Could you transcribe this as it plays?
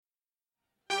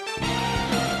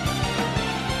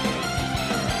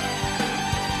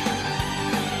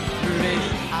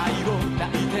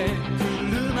で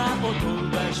車を飛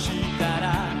ばした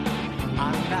ら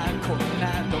あんなこんな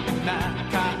どんな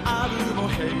カーブも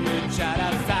へっちゃ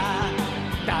らさ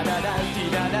ダダダデ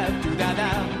ィダダドゥダダ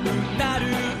うなる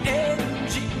エン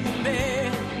ジンで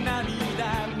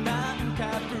涙なん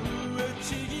かぶ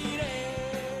ちぎれ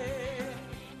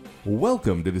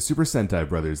Welcome to the Super Sentai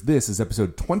Brothers. This is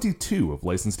episode 22 of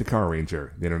Licensed to Car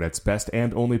Ranger, the internet's best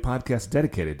and only podcast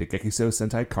dedicated to Gekiso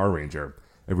Sentai Car Ranger.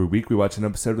 Every week we watch an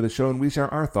episode of the show and we share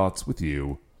our thoughts with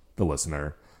you, the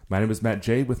listener. My name is Matt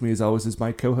J. With me as always is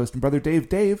my co-host and brother Dave.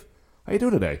 Dave, how you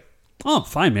doing today? Oh,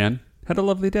 fine, man. Had a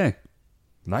lovely day.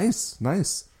 Nice.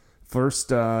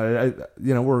 First,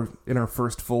 we're in our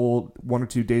first full 1 or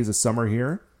 2 days of summer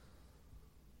here.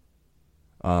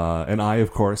 And I,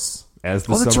 of course, as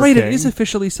the that's summer right. king, It is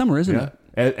officially summer, isn't it?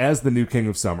 As the new king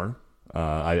of summer,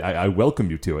 I welcome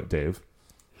you to it, Dave.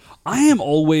 I am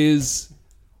always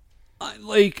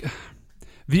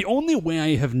the only way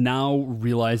I have now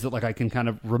realized that I can kind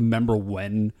of remember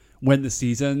when the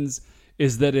seasons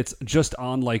is that it's just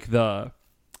on the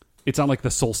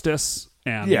solstice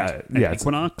and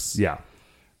equinox. Yeah.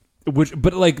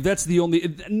 But that's the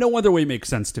only, no other way makes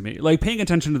sense to me. Paying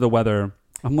attention to the weather,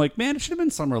 I'm like, man, it should have been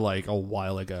summer a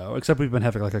while ago, except we've been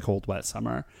having a cold, wet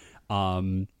summer.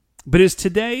 But was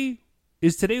today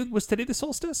the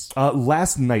solstice?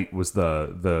 Last night was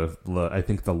the I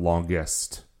think the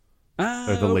longest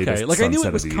or the latest okay. I knew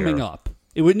it was sunset of the coming year. up.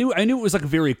 I knew it was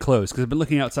very close because I've been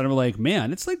looking outside and I'm like,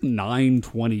 man, it's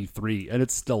 9:23 and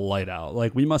it's still light out.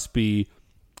 We must be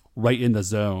right in the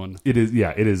zone. It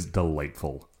is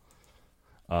delightful.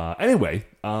 Anyway,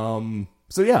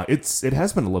 so yeah, it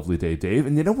has been a lovely day, Dave,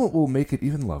 and you know what will make it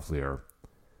even lovelier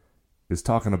is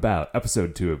talking about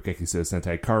episode 2 of Gekiso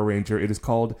Sentai Car Ranger. It is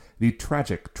called The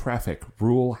Tragic Traffic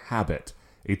Rule Habit,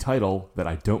 a title that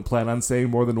I don't plan on saying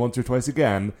more than once or twice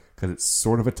again because it's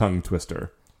sort of a tongue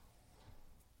twister.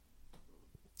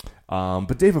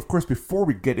 But Dave, of course, before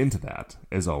we get into that,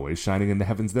 as always, shining in the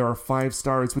heavens, there are 5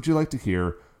 stars. Would you like to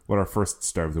hear what our first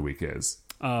star of the week is?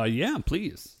 Yeah,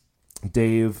 please.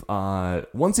 Dave,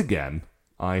 once again,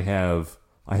 I have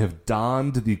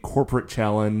donned the corporate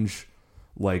challenge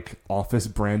office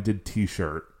branded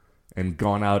t-shirt and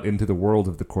gone out into the world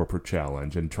of the corporate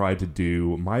challenge and tried to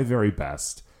do my very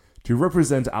best to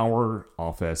represent our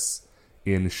office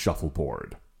in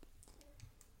shuffleboard.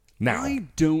 Now, I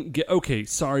don't get... Okay,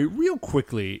 sorry, real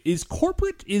quickly. Is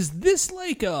this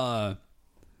a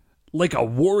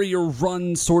warrior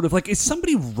run sort of? Is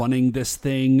somebody running this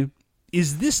thing?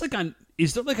 Is this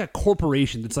is there a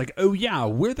corporation that's oh yeah,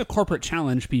 we're the corporate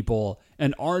challenge people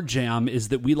and our jam is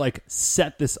that we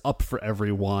set this up for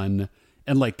everyone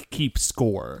and keep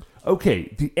score?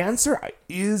 Okay, the answer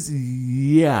is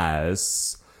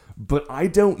yes, but I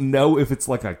don't know if it's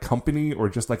a company or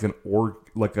just a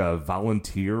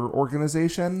volunteer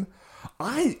organization.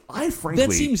 I frankly...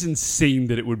 That seems insane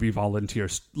that it would be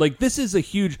volunteers. This is a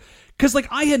huge... Because,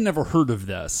 I had never heard of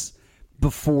this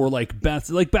before,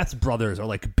 Beth's brothers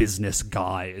are, business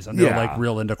guys, and they're,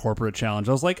 real into corporate challenge.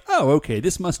 I was like, oh, okay,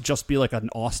 this must just be, an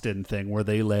Austin thing where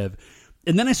they live.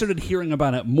 And then I started hearing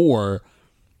about it more.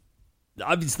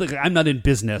 Obviously, I'm not in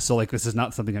business, so, this is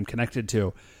not something I'm connected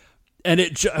to. And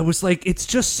I was like, it's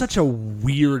just such a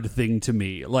weird thing to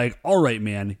me. All right,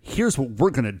 man, here's what we're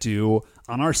going to do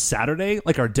on our Saturday,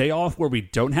 our day off where we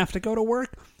don't have to go to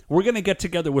work. We're going to get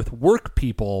together with work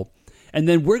people, and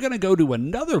then we're going to go to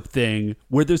another thing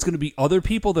where there's going to be other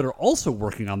people that are also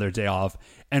working on their day off,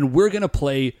 and we're going to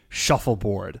play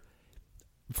shuffleboard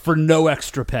for no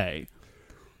extra pay.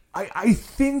 I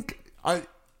think...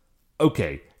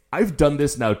 Okay, I've done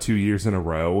this now 2 years in a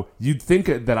row. You'd think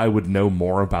that I would know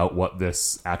more about what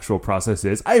this actual process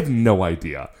is. I have no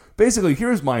idea. Basically,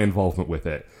 here's my involvement with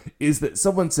it, is that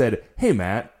someone said, hey,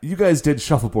 Matt, you guys did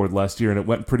shuffleboard last year and it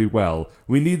went pretty well.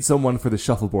 We need someone for the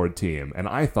shuffleboard team. And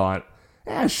I thought,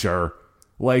 sure.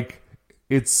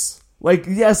 It's...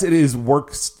 yes, it is a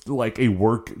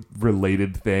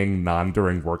work-related thing,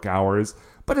 non-during work hours,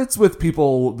 but it's with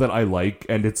people that I like,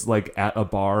 and it's, at a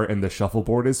bar and the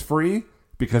shuffleboard is free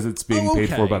because it's being paid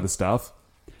for by the stuff.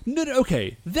 No,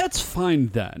 okay, that's fine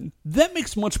then. That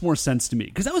makes much more sense to me.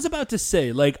 Because I was about to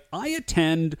say, I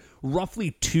attend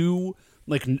roughly 2,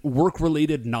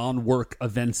 work-related, non-work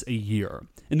events a year.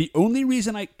 And the only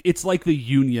reason it's the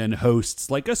union hosts,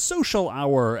 a social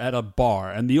hour at a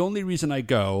bar. And the only reason I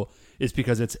go is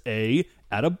because it's A,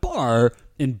 at a bar,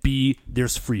 and B,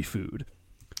 there's free food.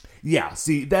 Yeah,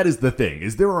 see, that is the thing,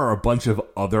 is there are a bunch of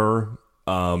other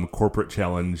corporate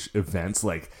challenge events,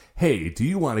 hey, do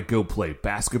you want to go play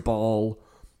basketball?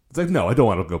 It's no, I don't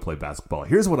want to go play basketball.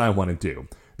 Here's what I want to do.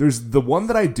 There's the one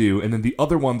that I do, and then the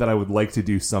other one that I would like to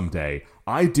do someday.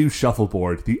 I do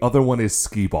shuffleboard. The other one is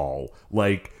skee ball.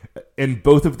 Like, and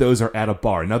both of those are at a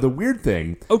bar. Now, the weird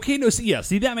thing... Okay, no,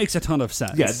 see, that makes a ton of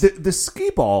sense. Yeah, the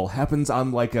skee ball happens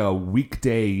on, like, a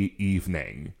weekday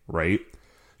evening, right?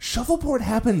 Shuffleboard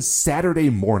happens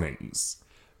Saturday mornings.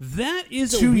 That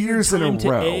is 2 a weird years in a time to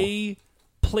row.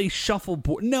 play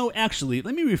shuffleboard. No, actually,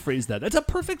 let me rephrase that. That's a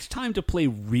perfect time to play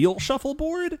real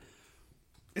shuffleboard.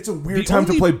 It's a weird time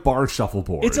to play bar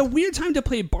shuffleboard. It's a weird time to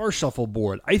play bar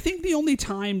shuffleboard. I think the only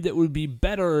time that would be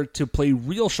better to play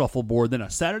real shuffleboard than a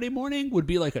Saturday morning would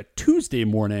be like a Tuesday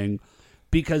morning,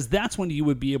 because that's when you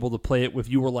would be able to play it if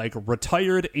you were like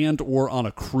retired and or on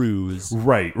a cruise.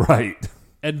 Right.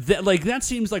 And that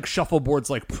seems like shuffleboard's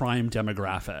like prime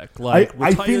demographic. Like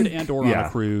retired and or on a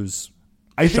cruise.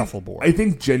 Shuffleboard. I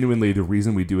think genuinely the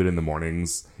reason we do it in the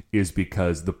mornings is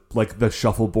because the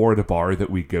shuffleboard bar that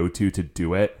we go to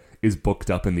do it is booked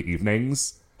up in the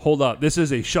evenings. Hold up. This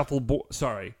is a shuffleboard.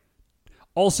 Sorry.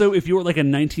 Also, if you were like a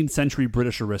 19th century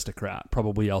British aristocrat,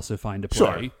 probably also fine to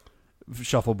play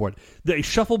shuffleboard. A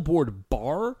shuffleboard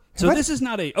bar. So this is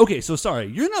not a... Okay, so sorry.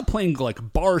 You're not playing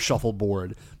like bar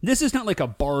shuffleboard. This is not like a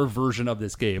bar version of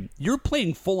this game. You're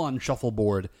playing full-on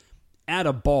shuffleboard at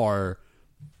a bar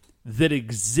that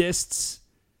exists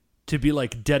to be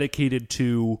like dedicated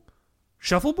to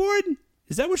shuffleboard?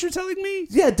 Is that what you're telling me?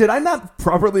 Yeah, did I not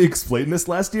properly explain this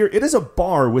last year? It is a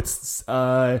bar with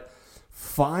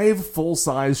 5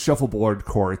 full-size shuffleboard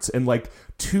courts and like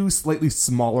 2 slightly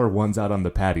smaller ones out on the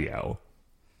patio.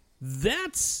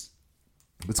 It's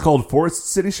called Forest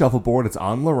City Shuffleboard. It's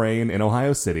on Lorraine in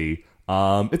Ohio City.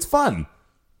 It's fun.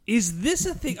 Is this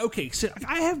a thing? Okay, so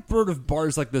I have heard of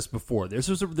bars like this before. There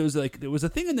was a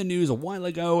thing in the news a while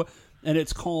ago, and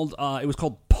it was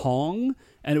called Pong,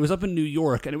 and it was up in New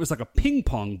York, and it was like a ping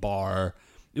pong bar.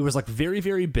 It was like very,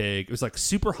 very big. It was like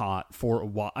super hot for a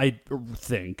while, I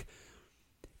think.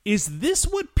 Is this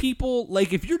what people,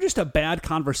 like, if you're just a bad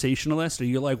conversationalist, or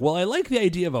you're like, well, I like the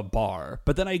idea of a bar,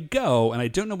 but then I go and I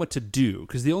don't know what to do,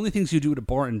 because the only things you do at a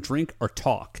bar and drink are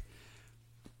talk.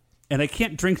 And I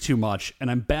can't drink too much, and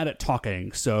I'm bad at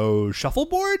talking. So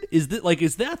shuffleboard? Is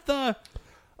that the...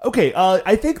 Okay,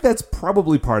 I think that's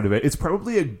probably part of it. It's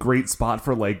probably a great spot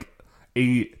for like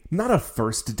not a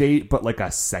first date, but like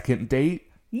a second date.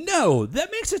 No,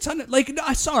 that makes a ton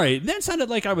of sorry, that sounded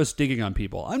like I was digging on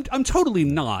people. I'm totally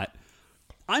not.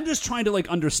 I'm just trying to like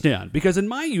understand, because in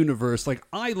my universe, like,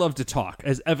 I love to talk,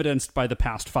 as evidenced by the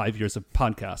past 5 years of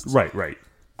podcasts. Right.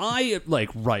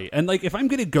 And like, if I'm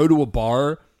going to go to a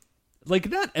bar, like,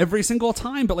 not every single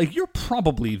time, but like, you're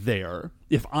probably there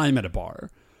if I'm at a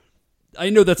bar. I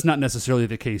know that's not necessarily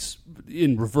the case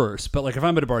in reverse, but like, if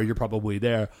I'm at a bar, you're probably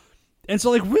there. And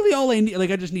so like, really all I need, like,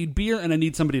 I just need beer and I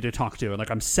need somebody to talk to, and like,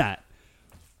 I'm set.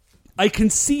 I can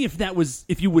see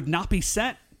if you would not be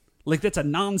set, like, that's a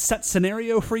non-set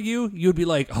scenario for you, you'd be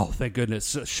like, oh, thank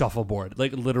goodness, shuffleboard,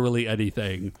 like, literally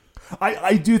anything.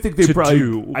 I do think they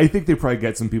probably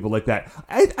get some people like that.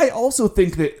 I also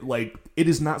think that, like, it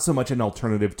is not so much an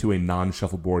alternative to a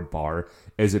non-shuffleboard bar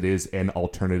as it is an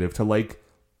alternative to, like,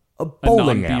 a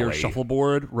bowling non-beer alley.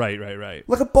 Shuffleboard? Right.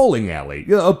 Like a bowling alley.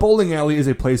 You know, a bowling alley is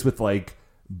a place with, like,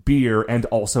 beer and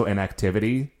also an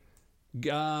activity.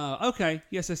 Okay.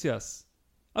 Yes.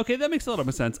 Okay, that makes a lot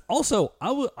of sense. Also,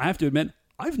 I have to admit,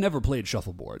 I've never played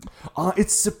shuffleboard.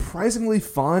 It's surprisingly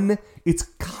fun. It's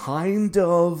kind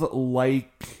of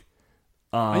like...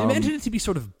 I imagine it to be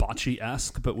sort of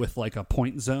bocce-esque, but with like a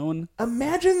point zone.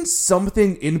 Imagine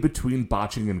something in between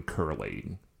bocce and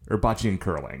curling. Or bocce and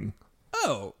curling.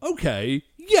 Oh, okay.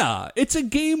 Yeah, it's a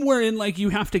game wherein like you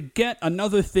have to get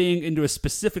another thing into a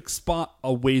specific spot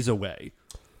a ways away.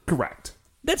 Correct.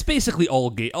 That's basically all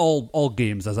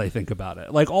games as I think about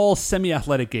it. Like, all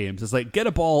semi-athletic games is like, get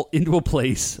a ball into a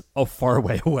place a far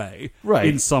way away. Right.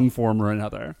 In some form or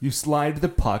another. You slide the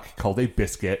puck, called a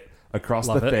biscuit, across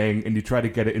the thing, and you try to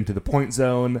get it into the point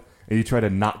zone, and you try to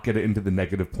not get it into the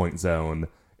negative point zone.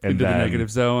 And into the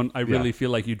negative zone. I really feel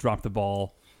like you dropped the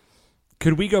ball.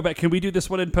 Could we go back? Can we do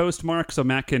this one in post, Mark, so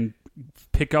Matt can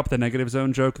pick up the negative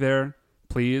zone joke there,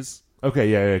 please? Okay,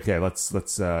 yeah, okay. Let's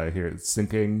hear it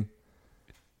sinking.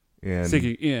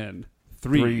 Sinking in.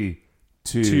 Three,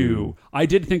 two. I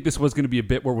did think this was going to be a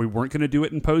bit where we weren't going to do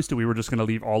it in post, and we were just going to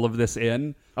leave all of this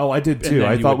in. Oh, I did too.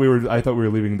 I thought we were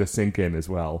leaving the sink in as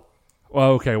well.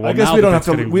 Well, okay. Well, I guess we don't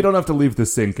have to leave the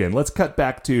sink in. Let's cut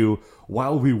back to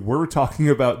while we were talking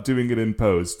about doing it in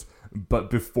post, but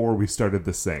before we started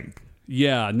the sync.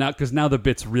 Yeah, not because now the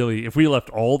bit's really. If we left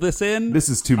all this in, this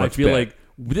is too much. I feel like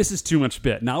this is too much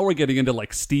bit. Now we're getting into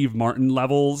like Steve Martin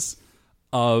levels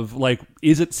of like,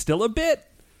 is it still a bit?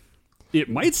 It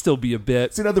might still be a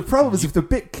bit. So now the problem is if the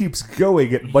bit keeps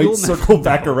going, it might You'll circle never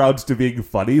back know. around to being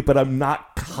funny, but I'm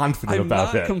not confident I'm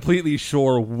about not it. completely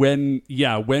sure when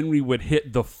we would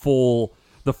hit the full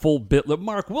bit. Look,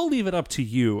 Mark, we'll leave it up to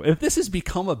you. If this has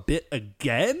become a bit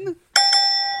again,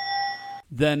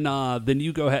 then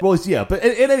you go ahead. Well, yeah, but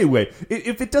anyway,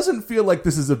 if it doesn't feel like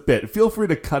this is a bit, feel free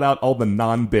to cut out all the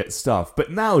non-bit stuff.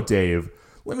 But now, Dave,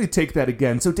 let me take that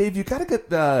again. So, Dave, you gotta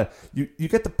get you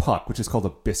get the puck, which is called a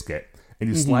biscuit, and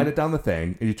you slide it down the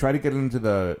thing, and you try to get it into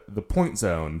the point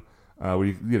zone. Where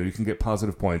you can get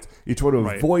positive points. You try to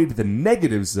avoid the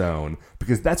negative zone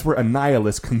because that's where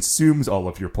Annihilus consumes all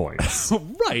of your points.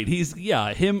 Right,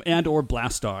 him and or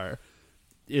Blastar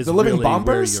is The living really bomb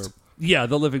where burst? you're- Yeah,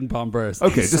 the living bomb burst.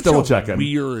 Okay, He's just such a double-checking.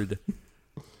 Weird.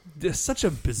 There's such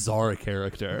a bizarre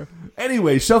character.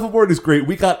 Anyway, Shuffleboard is great.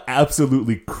 We got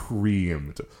absolutely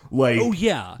creamed. Like, Oh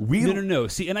yeah, we no.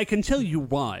 See, and I can tell you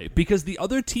why. Because the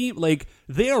other team, like,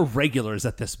 they are regulars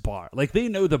at this bar. Like, they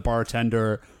know the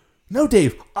bartender. No,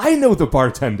 Dave, I know the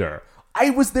bartender. I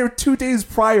was there 2 days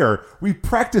prior. We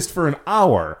practiced for an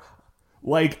hour.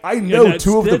 Like, I know that's-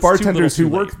 two of the that's too bartenders who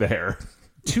little too work there.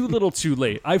 Too little, too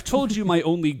late. I've told you my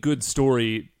only good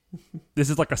story. This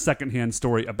is like a secondhand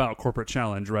story about Corporate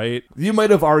Challenge, right? You might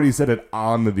have already said it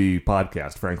on the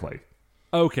podcast, frankly.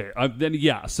 Okay, then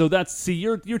yeah. So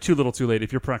you're too little, too late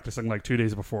if you're practicing like 2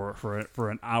 days before for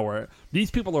an hour.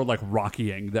 These people are like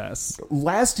rockying this.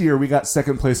 Last year, we got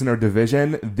second place in our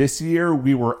division. This year,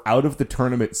 we were out of the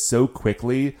tournament so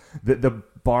quickly that the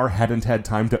bar hadn't had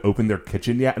time to open their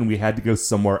kitchen yet, and we had to go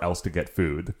somewhere else to get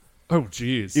food. Oh,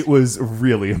 jeez. It was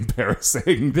really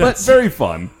embarrassing, but That's- very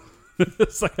fun.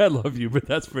 It's like, I love you, but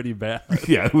that's pretty bad.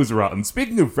 Yeah, it was rotten.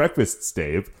 Speaking of breakfasts,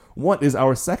 Dave, what is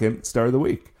our second star of the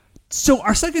week? So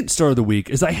our second star of the week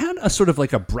is I had a sort of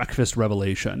like a breakfast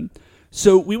revelation.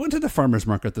 So we went to the farmer's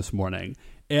market this morning,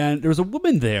 and there was a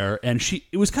woman there, and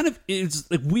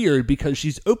it's like weird because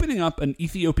she's opening up an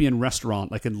Ethiopian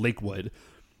restaurant like in Lakewood,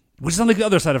 which is on like the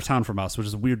other side of town from us, which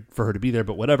is weird for her to be there,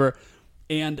 but whatever.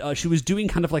 And she was doing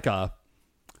kind of like a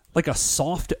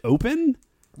soft open,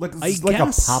 Like I a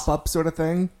guess- pop-up sort of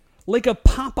thing? like a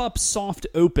pop-up soft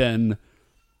open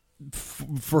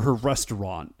for her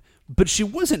restaurant. But she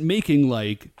wasn't making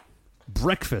like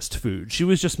breakfast food. She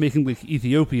was just making like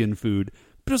Ethiopian food.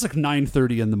 But it was like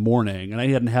 9:30 in the morning, and I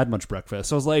hadn't had much breakfast.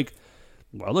 So I was like,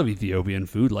 well, I love Ethiopian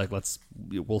food. Like,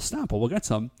 we'll snap. We'll get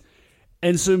some.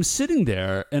 And so I'm sitting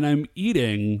there, and I'm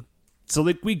eating. So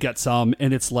like we get some,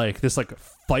 and it's like this like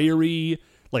fiery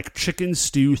like chicken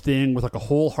stew thing with like a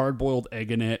whole hard-boiled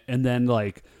egg in it, and then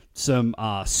like some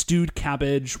stewed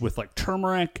cabbage with like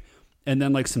turmeric, and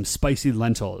then like some spicy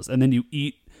lentils, and then you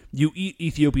eat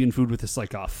Ethiopian food with this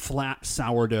like a flat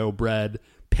sourdough bread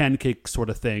pancake sort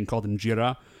of thing called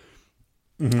injera,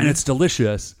 and it's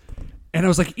delicious. And I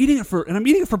was like I'm eating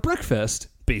it for breakfast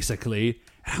basically,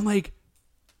 and I'm like,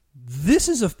 this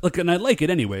is and I like it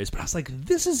anyways, but I was like,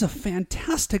 this is a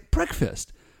fantastic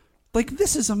breakfast. Like,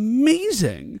 this is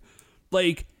amazing.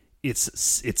 Like, it's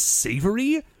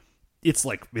savory. It's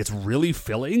like, it's really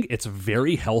filling. It's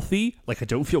very healthy. Like, I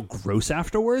don't feel gross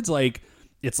afterwards. Like,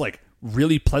 it's like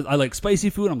really pleasant. I like spicy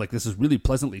food. I'm like, this is really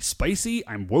pleasantly spicy.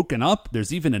 I'm woken up.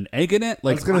 There's even an egg in it.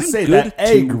 Like, I was going to I'm say, good that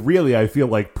egg to- really, I feel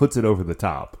like, puts it over the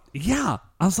top. Yeah.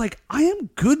 I was like, I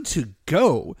am good to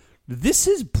go. This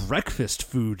is breakfast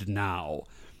food now.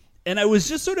 And I was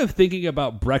just sort of thinking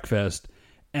about breakfast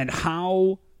and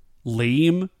how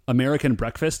lame American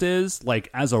breakfast is, like,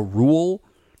 as a rule.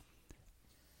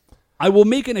 I will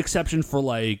make an exception for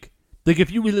like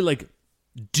if you really like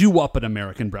do up an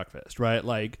American breakfast, right?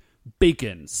 Like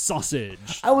bacon,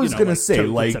 sausage. I was going to say, toast,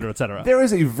 like, et cetera, et cetera. there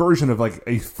is a version of, like,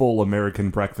 a full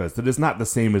American breakfast that is not the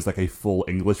same as, like, a full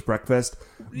English breakfast.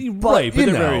 Right, but you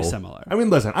they're know, very similar. I mean,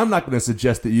 listen, I'm not going to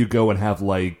suggest that you go and have,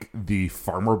 like, the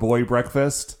Farmer Boy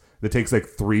breakfast that takes, like,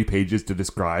 3 pages to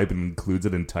describe and includes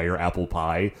an entire apple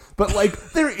pie. But,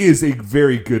 like, there is a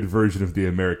very good version of the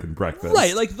American breakfast.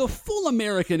 Right, like the full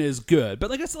American is good, but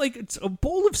it's a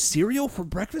bowl of cereal for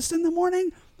breakfast in the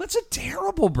morning. That's a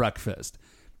terrible breakfast.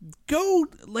 Go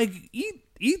like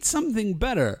eat something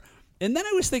better. And then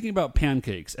I was thinking about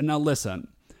pancakes. And now listen,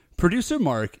 producer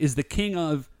Mark is the king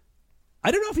of.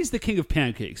 I don't know if he's the king of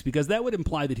pancakes because that would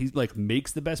imply that he like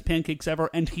makes the best pancakes ever,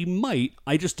 and he might.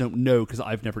 I just don't know because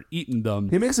I've never eaten them.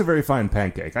 He makes a very fine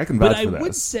pancake. I can vouch But I for this.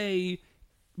 would say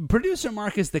producer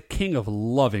Mark is the king of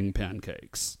loving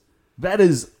pancakes. That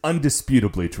is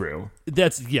undisputably true.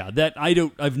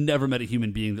 I've never met a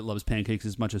human being that loves pancakes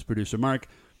as much as producer Mark.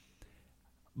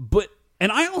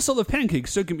 And I also love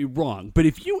pancakes, so don't get me wrong. But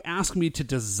if you ask me to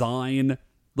design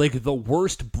like the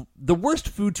worst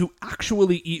food to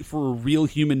actually eat for a real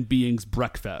human being's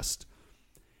breakfast.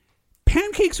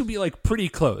 Pancakes would be like pretty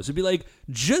close. It'd be like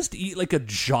just eat like a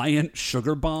giant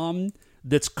sugar bomb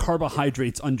that's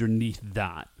carbohydrates underneath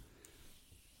that.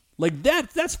 Like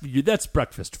that's for you. That's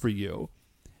breakfast for you.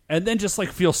 And then just like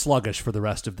feel sluggish for the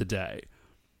rest of the day.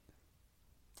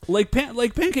 Like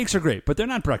pancakes are great, but they're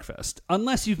not breakfast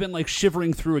unless you've been like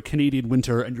shivering through a Canadian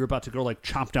winter and you're about to go like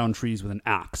chop down trees with an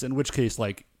axe. In which case,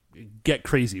 like, get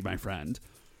crazy, my friend.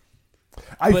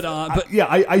 I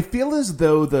feel as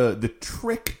though the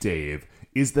trick, Dave,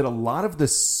 is that a lot of the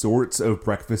sorts of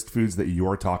breakfast foods that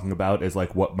you're talking about as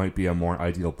like what might be a more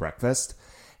ideal breakfast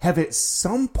have at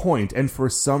some point and for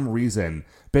some reason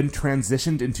been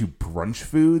transitioned into brunch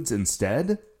foods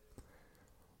instead.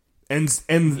 And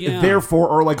therefore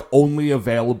are like only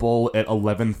available at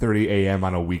 11:30 a.m.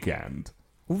 on a weekend.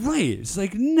 Right. It's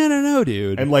like, no,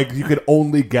 dude. And like you could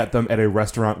only get them at a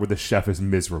restaurant where the chef is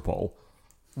miserable.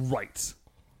 Right.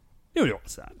 Nobody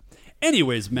wants that.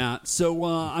 Anyways, Matt, so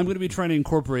I'm going to be trying to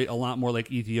incorporate a lot more like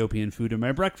Ethiopian food in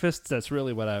my breakfasts. That's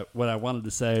really what I wanted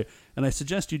to say, and I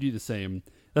suggest you do the same.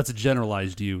 That's a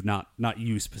generalized you, not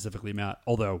you specifically, Matt,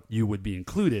 although you would be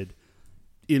included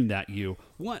in that you.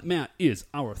 What, Matt, is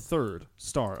our third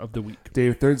star of the week?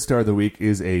 Dave, third star of the week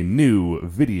is a new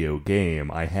video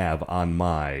game I have on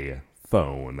my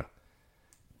phone.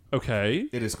 Okay.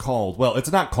 It is called, well,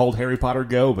 it's not called Harry Potter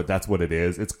Go, but that's what it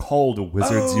is. It's called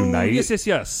Wizards Unite.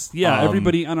 Yes. Yeah,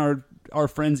 everybody on our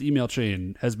friends' email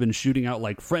chain has been shooting out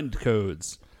like friend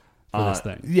codes for this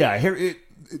thing. Yeah,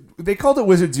 they called it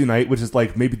Wizards Unite, which is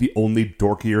like maybe the only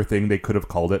dorkier thing they could have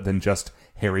called it than just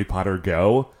Harry Potter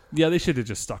Go. Yeah, they should have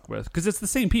just stuck with, because it's the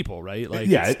same people, right? Like,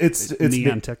 yeah, it's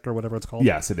Niantic or whatever it's called.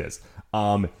 Yes, it is.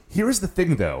 Here's the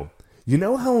thing, though. You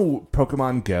know how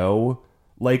Pokemon Go,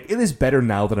 like, it is better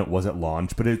now than it was at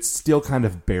launch, but it's still kind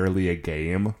of barely a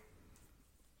game.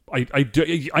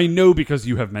 I know because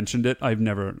you have mentioned it. I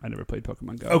never played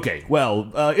Pokemon Go. Okay,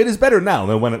 well, it is better now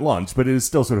than when it launched, but it is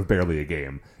still sort of barely a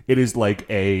game. It is like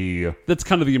That's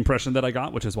kind of the impression that I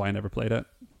got, which is why I never played it.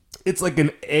 It's like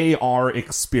an AR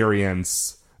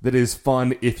experience that is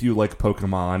fun if you like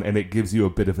Pokemon, and it gives you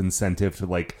a bit of incentive to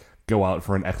like go out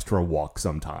for an extra walk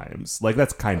sometimes. Like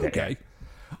that's kind of okay.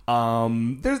 I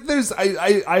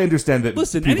understand that.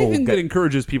 Listen, anything that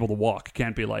encourages people to walk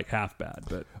can't be like half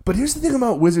bad, but here's the thing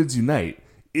about Wizards Unite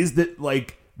is that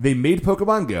like they made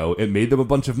Pokemon Go, it made them a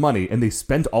bunch of money, and they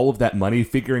spent all of that money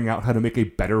figuring out how to make a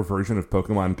better version of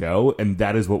Pokemon Go, and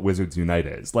that is what Wizards Unite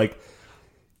is. Like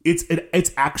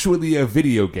it's actually a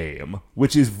video game,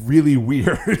 which is really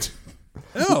weird.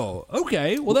 Oh,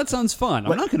 okay. Well, that sounds fun.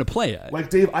 I'm not going to play it. Like,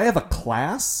 Dave, I have a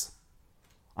class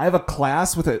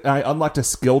with I unlocked a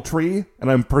skill tree,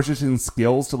 and I'm purchasing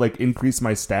skills to like increase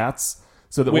my stats.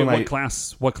 So that what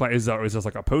class is that? Is this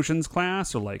like a potions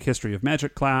class or like history of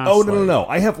magic class? Oh no.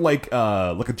 I have like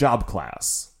a job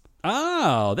class.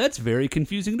 Oh, that's very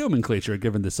confusing nomenclature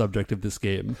given the subject of this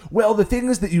game. Well, the thing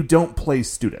is that you don't play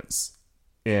students,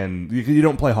 and you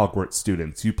don't play Hogwarts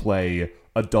students. You play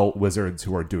adult wizards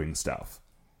who are doing stuff.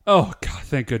 Oh God!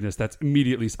 Thank goodness. That's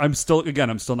immediately. I'm still not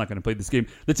going to play this game.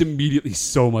 That's immediately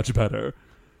so much better.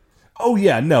 Oh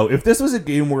yeah, no. If this was a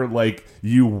game where like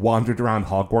you wandered around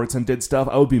Hogwarts and did stuff,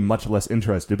 I would be much less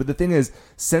interested. But the thing is,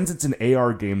 since it's an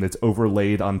AR game that's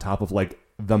overlaid on top of like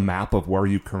the map of where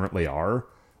you currently are,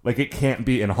 like it can't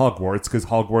be in Hogwarts because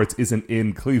Hogwarts isn't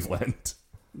in Cleveland.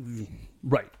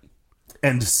 Right.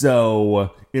 And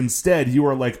so instead, you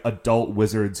are like adult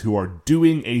wizards who are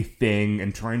doing a thing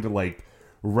and trying to like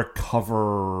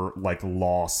recover like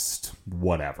lost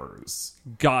whatevers.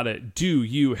 Got it. Do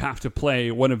you have to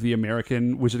play one of the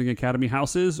American Wizarding Academy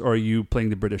houses, or are you playing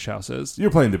the British houses?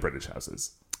 You're playing the British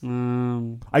houses.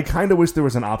 I kind of wish there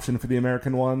was an option for the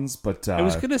American ones, but I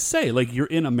was gonna say, like, you're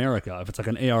in America if it's like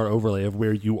an AR overlay of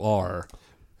where you are.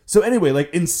 So anyway,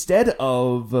 like instead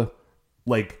of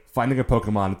like finding a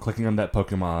Pokemon, clicking on that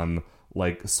Pokemon,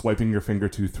 like swiping your finger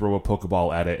to throw a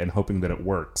Pokeball at it and hoping that it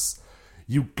works,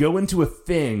 you go into a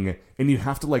thing and you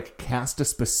have to like cast a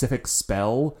specific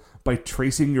spell by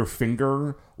tracing your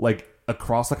finger like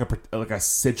across like a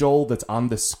sigil that's on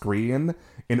the screen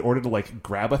in order to like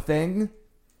grab a thing.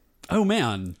 Oh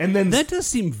man. And then that does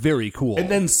seem very cool. And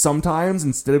then sometimes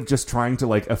instead of just trying to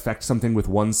like affect something with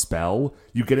one spell,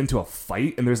 you get into a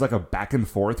fight and there's like a back and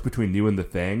forth between you and the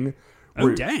thing.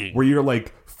 Where you're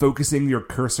like focusing your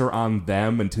cursor on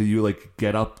them until you like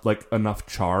get up like enough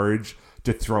charge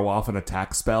to throw off an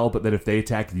attack spell, but then if they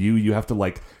attack you, you have to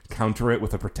like counter it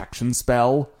with a protection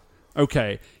spell.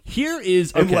 Okay, here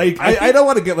is and like I don't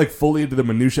want to get like fully into the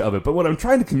minutia of it, but what I'm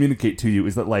trying to communicate to you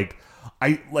is that like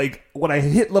when I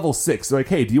hit level 6, they're like,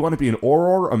 hey, do you want to be an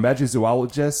auror, a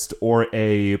magizoologist, or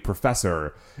a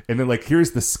professor? And then like,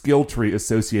 here's the skill tree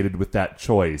associated with that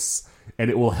choice. And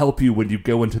it will help you when you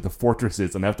go into the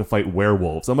fortresses and have to fight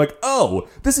werewolves. I'm like, oh,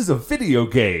 this is a video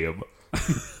game.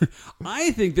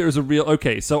 I think there's a real...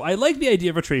 Okay, so I like the idea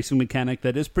of a tracing mechanic.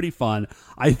 That is pretty fun.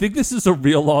 I think this is a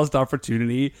real lost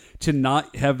opportunity to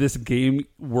not have this game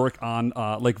work on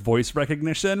like voice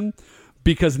recognition,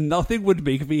 because nothing would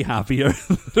make me happier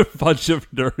than a bunch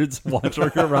of nerds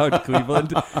wandering around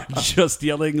Cleveland just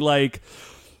yelling like...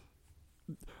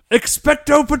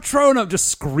 Expecto Patronum, just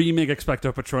screaming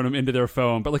Expecto Patronum into their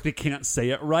phone, but like they can't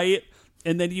say it right.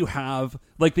 And then you have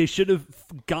like they should have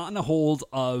gotten a hold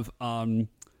of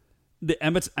the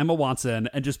Emma Watson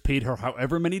and just paid her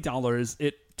however many dollars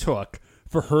it took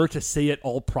for her to say it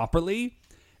all properly.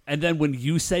 And then when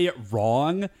you say it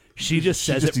wrong, she just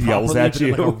says it yells properly, at but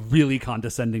you in like a really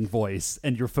condescending voice,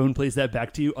 and your phone plays that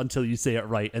back to you until you say it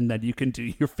right, and then you can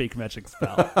do your fake magic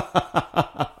spell.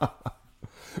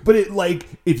 But it like,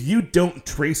 if you don't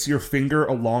trace your finger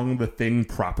along the thing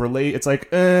properly, it's like,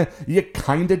 you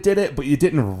kind of did it, but you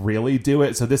didn't really do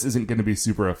it, so this isn't going to be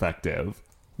super effective.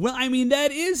 Well, I mean,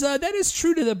 that is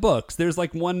true to the books. There's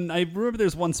like one, I remember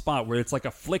there's one spot where it's like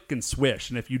a flick and swish,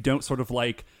 and if you don't sort of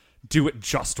like do it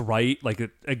just right, like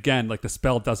it, again, like the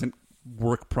spell doesn't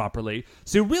work properly.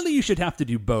 So really you should have to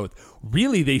do both.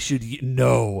 Really they should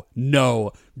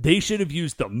they should have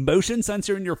used the motion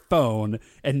sensor in your phone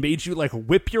and made you like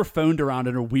whip your phone around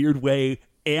in a weird way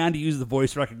and use the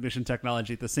voice recognition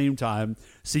technology at the same time.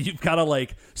 So you've got to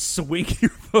like swing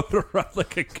your phone around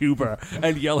like a goober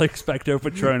and yell Expecto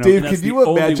Patronum. Dave, and that's can you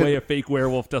the imagine, only way a fake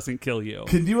werewolf doesn't kill you.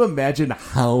 Can you imagine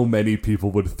how many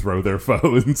people would throw their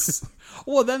phones?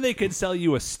 Well, then they could sell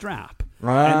you a strap. And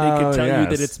they could tell you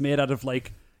that yes. it's made out of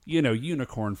like,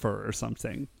 unicorn fur or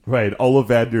something. Right,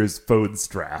 Ollivander's phone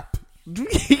strap.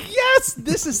 Yes,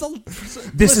 this is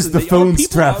the phone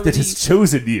strap that has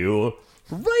chosen you.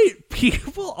 Right,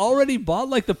 people already bought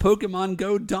like the Pokemon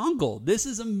Go dongle. This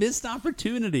is a missed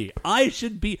opportunity. I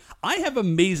have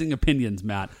amazing opinions,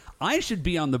 Matt. I should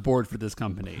be on the board for this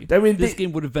company. I mean, this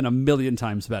game would have been 1,000,000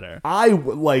 times better.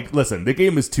 Listen, the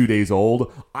game is 2 days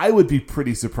old. I would be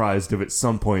pretty surprised if at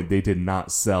some point they did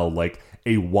not sell like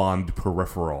a wand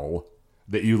peripheral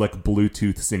that you like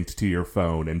Bluetooth synced to your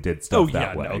phone and did stuff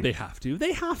that way. No, they have to.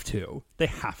 They have to.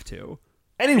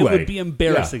 Anyway, it would be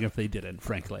embarrassing if they didn't,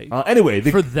 frankly.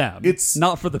 For them. It's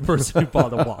not for the person who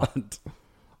bought the wand.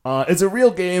 It's a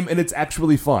real game and it's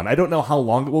actually fun. I don't know how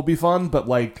long it will be fun, but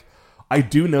like, I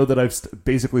do know that I've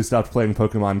basically stopped playing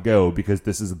Pokemon Go because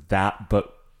this is that,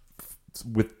 but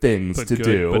with things to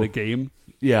do. But a game.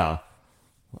 Yeah,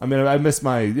 I mean, I miss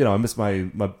my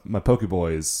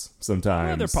Pokeboys sometimes.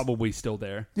 Well, they're probably still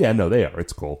there. Yeah, no, they are.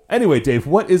 It's cool. Anyway, Dave,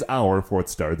 what is our fourth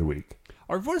star of the week?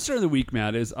 Our fourth star of the week,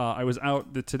 Matt, is I was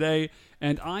out today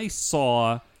and I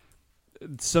saw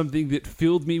something that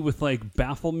filled me with like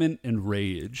bafflement and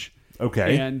rage.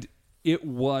 Okay, and it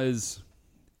was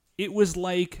an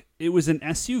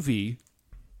SUV.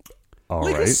 All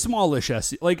like right. a smallish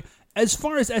SUV. Like, as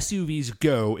far as SUVs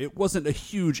go, it wasn't a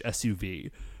huge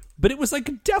SUV. But it was,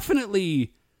 like,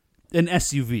 definitely an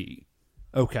SUV.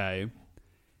 Okay.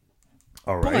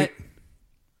 All right.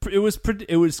 But it was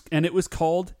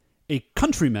called a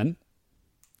Countryman.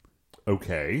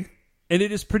 Okay. And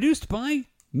it is produced by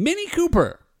Mini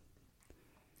Cooper.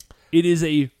 It is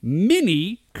a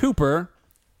Mini Cooper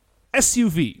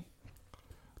SUV.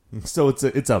 So it's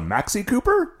a Maxi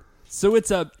Cooper? So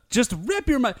it's a, just rip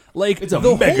your mind, like, it's a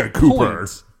the Mega Cooper.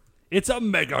 It's a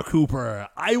Mega Cooper.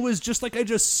 I was just like, I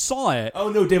just saw it. Oh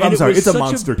no, Dave, I'm sorry. It's a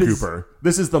Monster Cooper.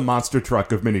 This is the monster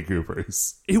truck of Mini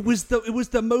Coopers. It was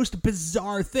the most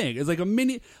bizarre thing. It's like a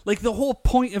mini, like the whole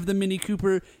point of the Mini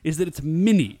Cooper is that it's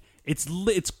mini.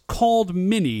 It's called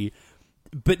Mini,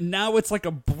 but now it's like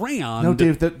a brand. No,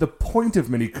 Dave, the point of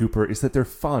Mini Cooper is that they're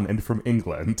fun and from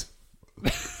England.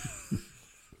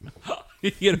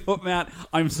 You know what, Matt?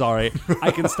 I'm sorry. I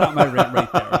can stop my rant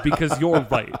right there because you're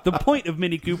right. The point of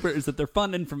Mini Cooper is that they're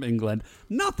fun and from England,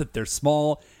 not that they're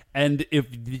small. And if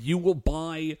you will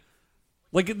buy,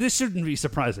 like, this shouldn't be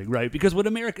surprising, right? Because what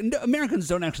Americans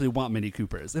don't actually want Mini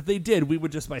Coopers. If they did, we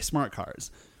would just buy smart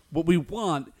cars. What we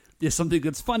want is something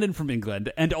that's funded from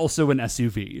England and also an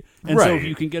SUV. And so if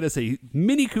you can get us a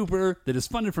Mini Cooper that is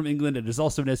funded from England and is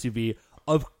also an SUV,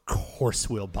 of course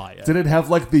we'll buy it. Did it have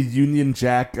like the Union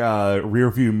Jack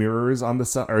rear view mirrors on the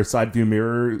side or side view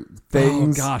mirror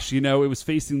things? Oh gosh, it was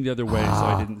facing the other way, so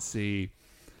I didn't see.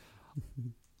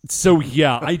 So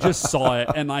yeah, I just saw it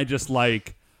and I just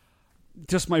like,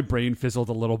 just my brain fizzled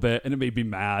a little bit, and it made me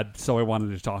mad, so I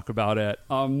wanted to talk about it.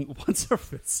 What's our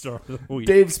fifth star of the week?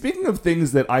 Dave, speaking of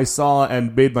things that I saw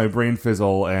and made my brain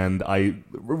fizzle, and I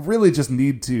really just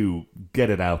need to get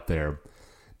it out there.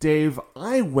 Dave,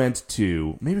 I went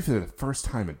to, maybe for the first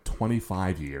time in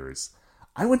 25 years,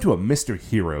 I went to a Mr.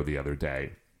 Hero the other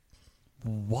day.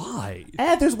 Why?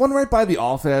 There's one right by the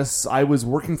office. I was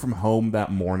working from home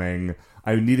that morning.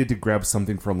 I needed to grab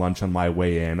something for lunch on my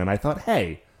way in, and I thought,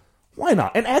 hey, why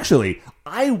not? And actually,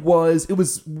 it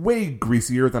was way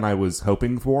greasier than I was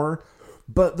hoping for,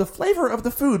 but the flavor of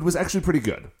the food was actually pretty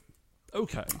good.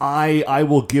 Okay. I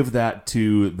will give that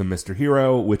to the Mr.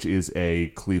 Hero, which is a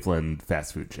Cleveland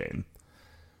fast food chain.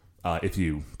 If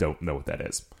you don't know what that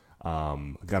is.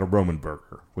 Got a Roman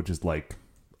burger, which is like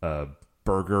a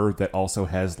burger that also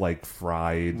has like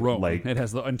fried Rome. like It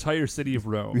has the entire city of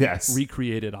Rome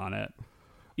recreated on it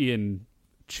in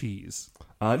cheese.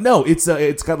 No,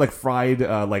 it's got like fried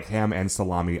like ham and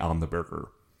salami on the burger.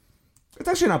 It's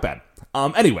actually not bad.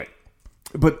 Anyway,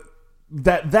 but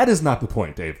that is not the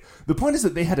point, Dave. The point is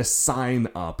that they had a sign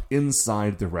up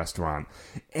inside the restaurant,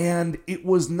 and it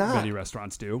was not... Many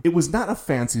restaurants do. It was not a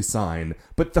fancy sign,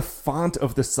 but the font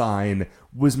of the sign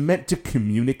was meant to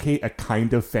communicate a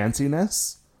kind of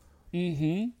fanciness.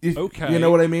 Mm-hmm. Okay. You know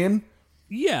what I mean?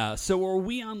 Yeah, so are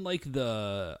we on, like,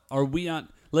 what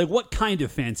kind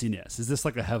of fanciness? Is this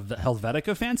like a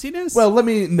Helvetica fanciness? Well, let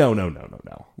me... No.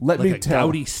 Let like me tell...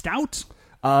 Goudy Stout?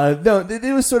 No,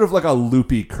 it was sort of like a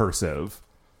loopy cursive.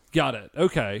 Got it.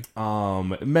 Okay.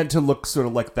 Meant to look sort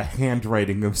of like the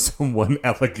handwriting of someone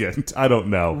elegant. I don't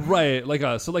know. Right, like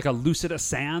a Lucida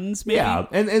Sans, maybe? Yeah,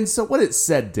 and so what it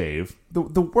said, Dave,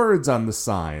 the words on the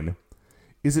sign,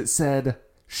 is it said,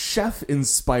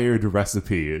 chef-inspired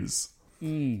recipes.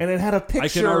 And it had a picture... I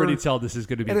can already tell this is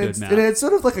going to be good, Matt. It had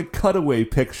sort of like a cutaway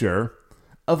picture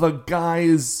of a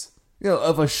guy's,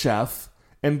 of a chef,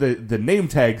 and the name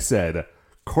tag said,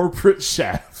 corporate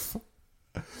chef.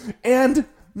 And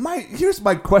here's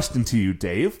my question to you,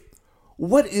 Dave.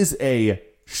 What is a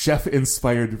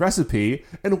chef-inspired recipe,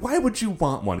 and why would you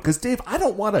want one? Because, Dave, I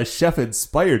don't want a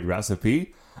chef-inspired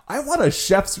recipe. I want a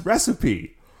chef's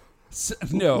recipe.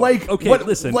 No.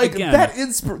 Listen, again.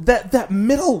 That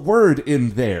middle word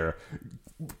in there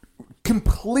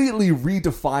completely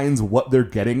redefines what they're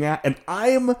getting at, and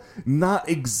I'm not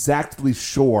exactly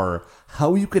sure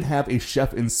how you could have a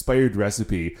chef-inspired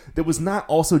recipe that was not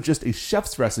also just a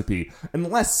chef's recipe,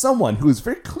 unless someone who is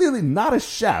very clearly not a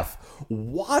chef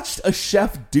watched a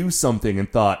chef do something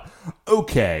and thought,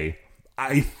 okay,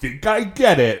 I think I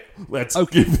get it. Let's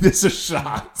give this a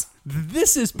shot.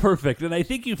 This is perfect, and I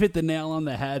think you've hit the nail on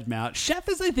the head, Matt. Chef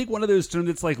is, I think, one of those terms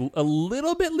that's like a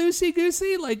little bit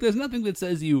loosey-goosey. Like, there's nothing that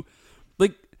says you...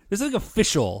 Like, there's like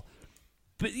official,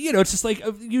 but it's just like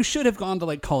you should have gone to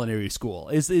like culinary school.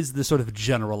 Is the sort of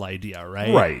general idea,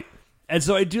 right? Right. And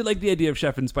so I do like the idea of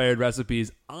chef-inspired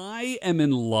recipes. I am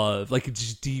in love, like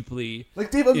just deeply,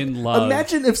 like Dave, in love.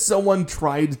 Imagine if someone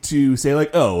tried to say like,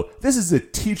 "Oh, this is a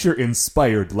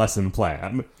teacher-inspired lesson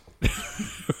plan."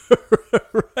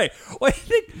 Right. Well, I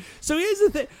think so. Here's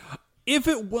the thing: if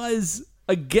it was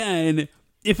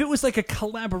like a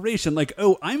collaboration, like,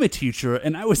 oh, I'm a teacher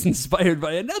and I was inspired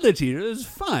by another teacher, it was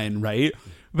fine, right?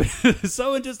 But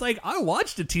someone just like, I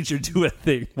watched a teacher do a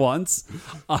thing once,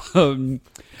 and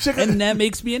that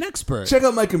makes me an expert. Check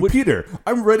out my computer.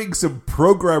 I'm writing some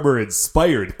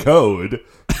programmer-inspired code.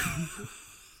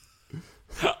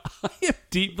 I am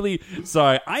deeply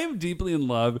in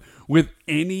love with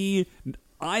I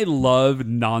love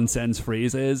nonsense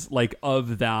phrases like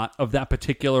of that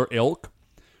particular ilk.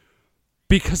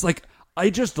 Because, like, I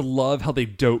just love how they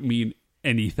don't mean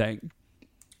anything.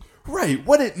 Right.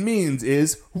 What it means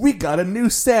is we got a new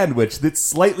sandwich that's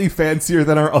slightly fancier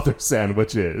than our other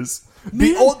sandwiches.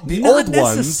 The old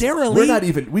ones,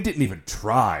 we didn't even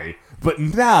try. But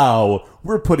now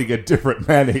we're putting a different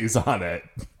mayonnaise on it.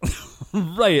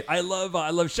 Right. I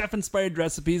love chef-inspired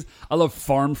recipes. I love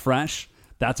farm fresh.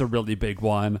 That's a really big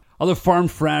one. I love farm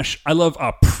fresh. I love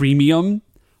premium.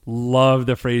 Love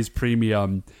the phrase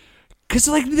premium. Because,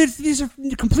 like, these are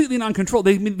completely non-controlled.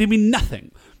 They mean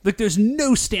nothing. Like, there's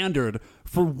no standard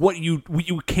for what you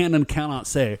can and cannot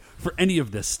say for any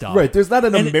of this stuff. Right. There's not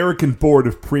an American board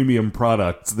of premium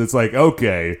products that's like,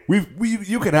 okay,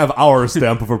 you can have our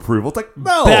stamp of approval. It's like,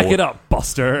 no. Back it up,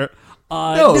 Buster.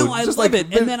 No, I love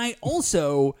it. And then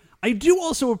I do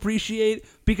also appreciate,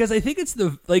 because I think it's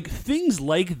the, like, things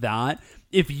like that,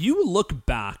 if you look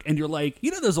back and you're like,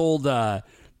 those old...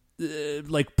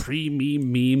 like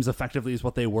pre-meme memes effectively is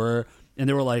what they were. And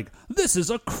they were like, this is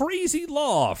a crazy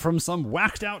law from some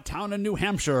whacked out town in New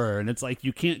Hampshire. And it's like,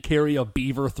 you can't carry a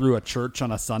beaver through a church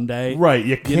on a Sunday. Right.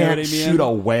 You can't know what I mean? shoot a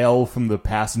whale from the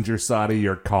passenger side of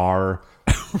your car.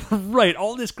 Right.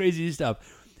 All this crazy stuff.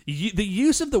 The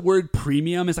use of the word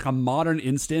premium is like a modern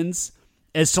instance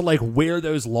as to like where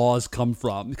those laws come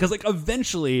from. Because like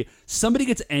eventually somebody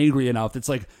gets angry enough that's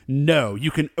like, no, you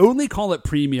can only call it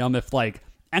premium if like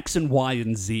X and Y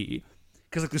and Z.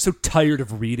 Because like they're so tired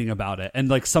of reading about it, and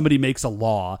like somebody makes a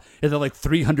law, and then like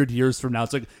 300 years from now,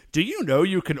 it's like, do you know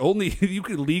you can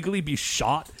legally be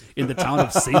shot in the town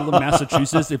of Salem,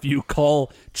 Massachusetts, if you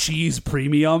call cheese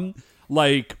premium?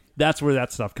 Like that's where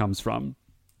that stuff comes from.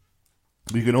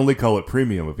 You can only call it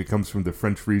premium if it comes from the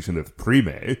French region of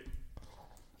Prime.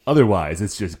 Otherwise,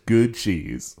 it's just good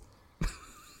cheese.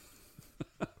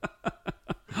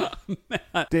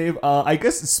 Dave, I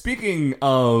guess speaking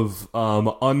of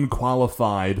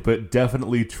unqualified but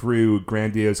definitely true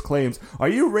grandiose claims, are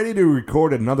you ready to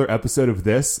record another episode of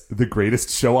this, the greatest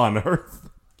show on earth?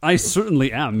 I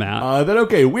certainly am, Matt. Then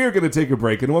okay, we are going to take a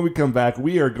break, and when we come back,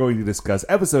 we are going to discuss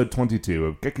episode 22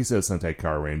 of Gekiso Sentai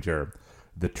Car Ranger,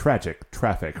 The Tragic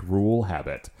Traffic Rule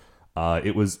Habit.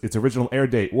 Its original air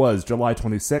date was July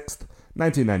 26th,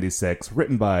 1996,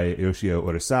 written by Yoshio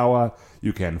Urasawa.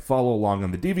 You can follow along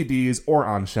on the DVDs or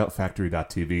on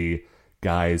shoutfactory.tv.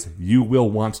 Guys, you will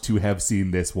want to have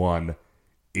seen this one.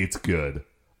 It's good.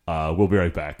 We'll be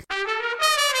right back.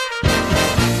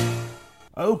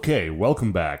 Okay,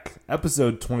 welcome back.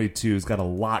 Episode 22's got a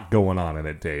lot going on in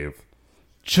it, Dave.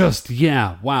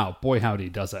 Yeah. Wow. Boy, howdy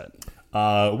does it.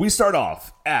 We start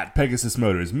off at Pegasus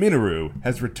Motors. Minoru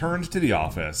has returned to the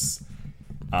office.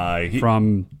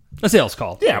 From a sales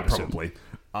call. Yeah, probably.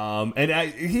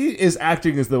 He is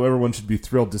acting as though everyone should be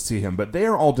thrilled to see him, but they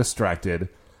are all distracted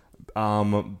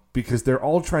because they're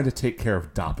all trying to take care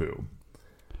of Dapu.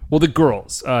 Well, the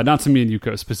girls, Natsumi and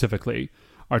Yuko specifically,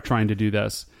 are trying to do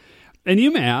this. And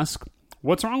you may ask,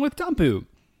 what's wrong with Dapu?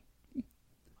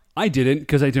 I didn't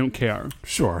because I don't care.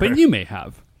 Sure. But you may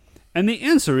have. And the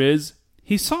answer is,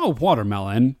 he saw a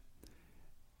watermelon,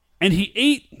 and he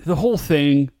ate the whole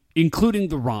thing, including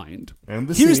the rind. And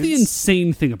the Here's seeds. the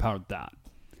insane thing about that.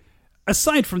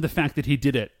 Aside from the fact that he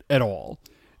did it at all,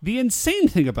 the insane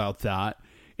thing about that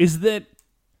is that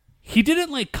he didn't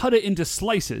like cut it into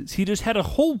slices. He just had a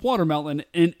whole watermelon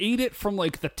and ate it from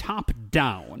like the top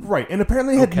down. Right, and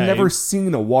apparently had Okay. never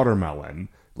seen a watermelon.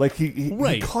 Like he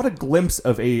Right. caught a glimpse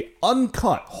of a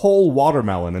uncut whole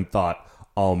watermelon and thought,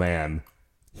 "Oh man,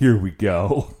 here we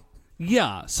go."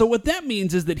 Yeah, so what that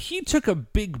means is that he took a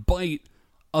big bite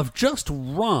of just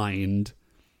rind,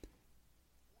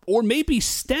 or maybe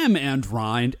stem and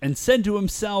rind, and said to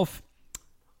himself,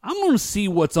 I'm going to see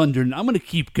what's under, and I'm going to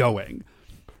keep going.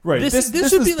 Right, This would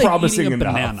is be like promising eating a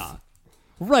enough. banana.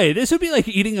 Right, this would be like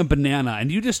eating a banana,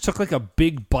 and you just took like a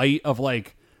big bite of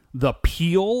like the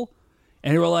peel,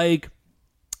 and you were like,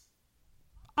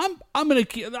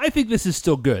 I think this is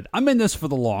still good. I'm in this for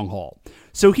the long haul.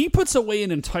 So he puts away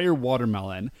an entire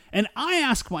watermelon, and I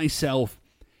ask myself,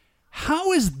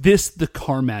 how is this the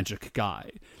Car Magic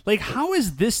guy? Like, how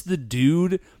is this the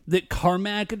dude that Car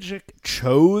Magic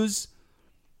chose?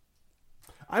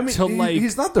 I mean, to, like-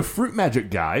 he's not the fruit magic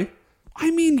guy.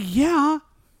 I mean, yeah,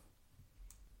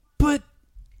 but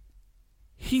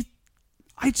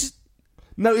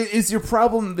No, is your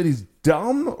problem that he's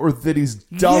dumb or that he's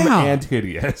dumb Yeah. and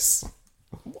hideous?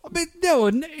 But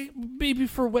no, maybe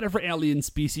for whatever alien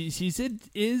species he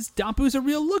is, Dapu's a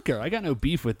real looker. I got no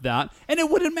beef with that, and it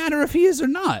wouldn't matter if he is or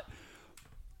not.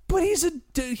 But he's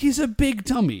a big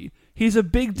dummy. He's a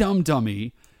big dumb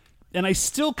dummy, and I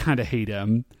still kind of hate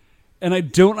him. And I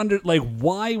don't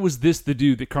why was this the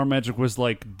dude that Car Magic was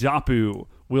like, Dapu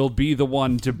will be the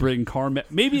one to bring Car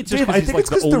Magic? Maybe it's just Dave, because I he's think like it's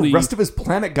because the only. the rest of his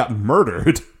planet got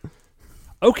murdered.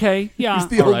 Okay, yeah, He's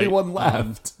the all only right. one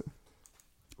left.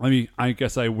 I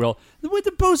guess I will. The way the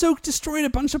Bozo destroyed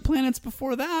a bunch of planets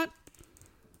before that.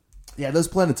 Yeah, those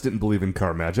planets didn't believe in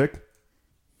car magic.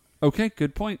 Okay,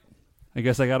 good point. I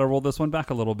guess I got to roll this one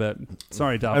back a little bit.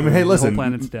 Sorry, Dapu. I mean, hey, The listen, whole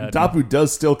planet's dead. Dapu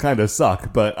does still kind of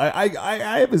suck, but I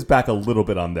have his back a little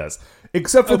bit on this.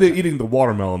 Except for the eating the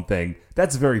watermelon thing.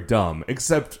 That's very dumb.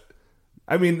 Except,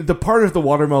 I mean, the part of the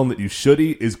watermelon that you should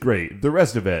eat is great. The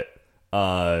rest of it,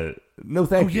 no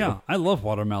thank you. Yeah, I love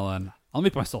watermelon. I'll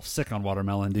make myself sick on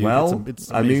watermelon, dude. Well, it's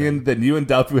I amazing. mean, then you and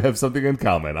Dapu have something in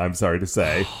common, I'm sorry to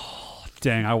say.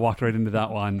 Dang, I walked right into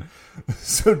that one.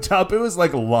 So Dapu is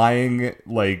like lying,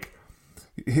 like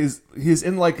he's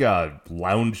in like a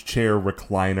lounge chair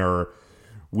recliner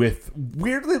with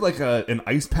weirdly like an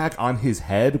ice pack on his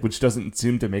head, which doesn't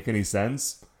seem to make any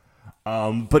sense.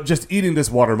 But just eating this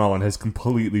watermelon has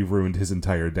completely ruined his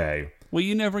entire day. Well,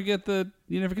 you never get the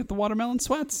watermelon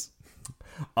sweats.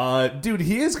 Dude,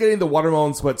 he is getting the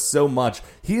watermelon sweats so much.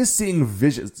 He is seeing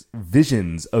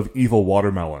visions of evil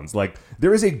watermelons. Like,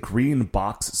 there is a green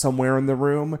box somewhere in the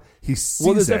room. He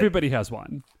sees it. Everybody has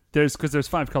one. Because there's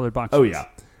 5 colored boxes. Oh, yeah.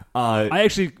 I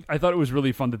thought it was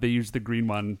really fun that they used the green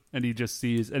one, and he just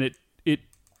sees, and it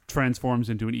transforms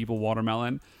into an evil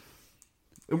watermelon.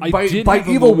 By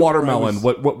evil watermelon,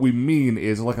 what we mean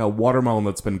is like a watermelon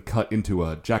that's been cut into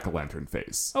a jack-o'-lantern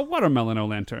face. A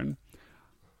watermelon-o'-lantern.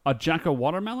 A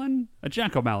jack-o'-watermelon? A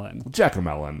jack-o'-melon.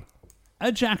 Jack-o'-melon.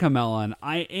 A jack-o'-melon.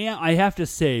 I have to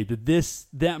say that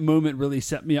that moment really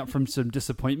set me up from some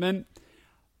disappointment.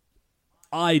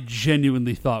 I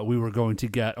genuinely thought we were going to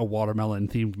get a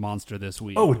watermelon-themed monster this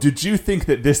week. Oh, did you think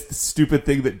that this stupid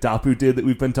thing that Dapu did that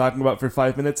we've been talking about for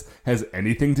 5 minutes has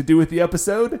anything to do with the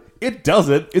episode? It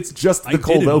doesn't. It's just the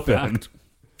cold open.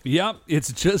 Yep,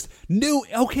 it's just... No,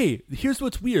 okay, here's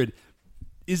what's weird.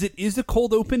 It is a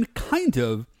cold open? Kind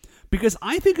of. Because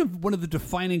I think of one of the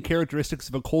defining characteristics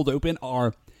of a cold open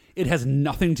are it has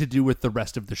nothing to do with the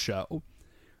rest of the show.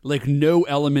 Like, no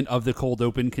element of the cold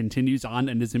open continues on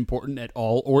and is important at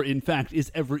all, or in fact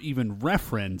is ever even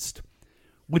referenced,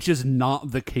 which is not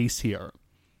the case here.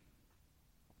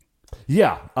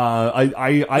 Yeah, I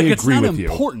agree with you. It's not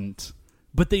important,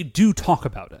 but they do talk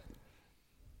about it.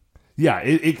 Yeah,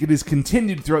 it is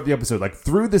continued throughout the episode. Like,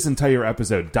 through this entire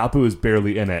episode, Dapu is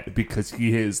barely in it because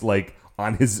he is, like,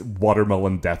 on his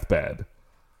watermelon deathbed.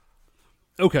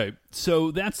 Okay, so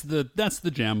that's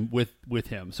the gem with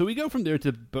him. So we go from there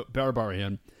to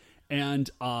Barbarian, and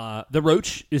the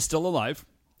Roach is still alive.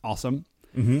 Awesome.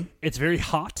 Mm-hmm. It's very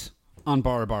hot on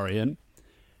Barbarian,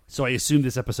 so I assume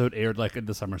this episode aired like in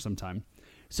the summer sometime.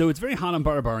 So it's very hot on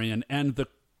Barbarian, and the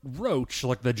Roach,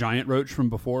 like the giant roach from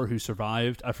before who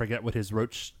survived, I forget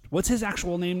what's his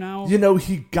actual name now? You know,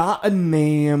 he got a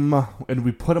name, and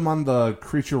we put him on the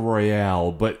Creature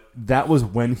Royale, but that was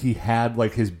when he had,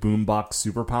 like, his boombox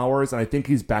superpowers, and I think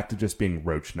he's back to just being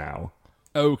Roach now.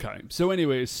 Okay. So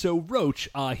anyways, Roach,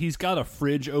 he's got a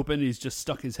fridge open, he's just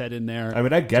stuck his head in there. I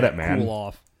mean, I get it, man. Cool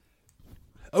off.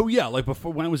 Oh, yeah, like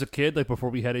before, when I was a kid, like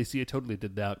before we had AC, I totally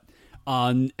did that.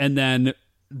 And then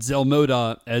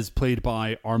Zelmoda, as played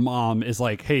by our mom, is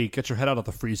like, hey, get your head out of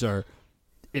the freezer.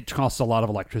 It costs a lot of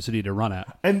electricity to run it.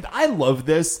 And I love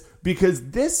this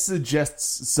because this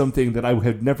suggests something that I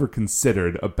had never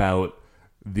considered about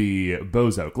the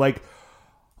Bozoak. Like,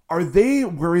 are they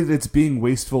worried that it's being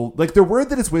wasteful? Like, they're worried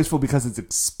that it's wasteful because it's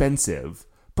expensive.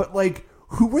 But, like,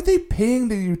 who are they paying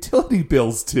the utility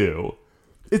bills to?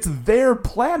 It's their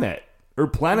planet. Or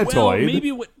planetoid.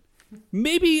 Well,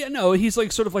 maybe, no, he's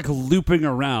like sort of like looping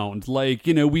around. Like,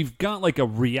 you know, we've got like a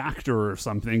reactor or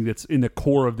something that's in the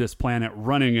core of this planet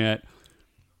running it,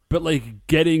 but like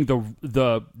getting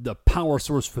the power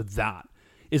source for that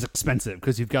is expensive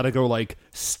because you've got to go like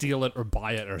steal it or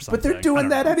buy it or something. But they're doing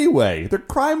that anyway. They're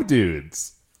crime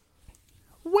dudes.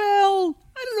 Well,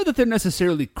 I don't know that they're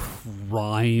necessarily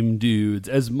crime dudes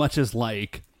as much as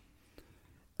like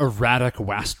erratic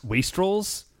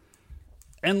wastrels.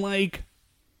 And like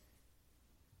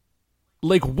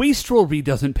wastrelry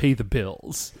doesn't pay the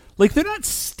bills. Like, they're not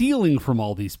stealing from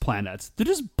all these planets. They're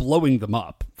just blowing them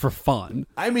up for fun.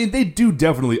 I mean, they do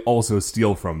definitely also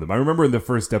steal from them. I remember in the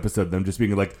first episode them just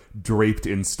being, like, draped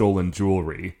in stolen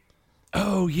jewelry.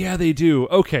 Oh, yeah, they do.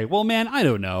 Okay, well, man, I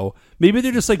don't know. Maybe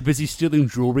they're just, like, busy stealing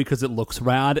jewelry because it looks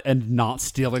rad and not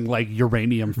stealing, like,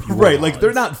 uranium fuel Right, rods. like,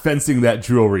 they're not fencing that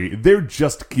jewelry. They're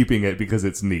just keeping it because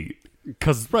it's neat.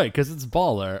 Because it's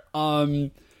baller.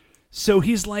 So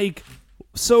he's like...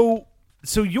 So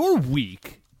you're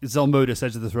weak, Zelmoda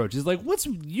says to this roach. He's like,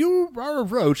 you are a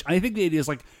roach. I think the idea is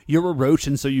like, you're a roach,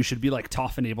 and so you should be like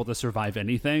tough and able to survive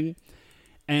anything.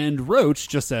 And Roach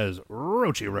just says,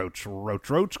 Roachy Roach, Roach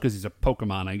Roach, because he's a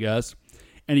Pokemon, I guess.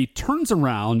 And he turns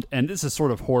around, and this is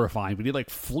sort of horrifying, but he like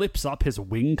flips up his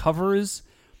wing covers,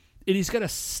 and he's got a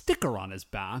sticker on his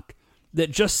back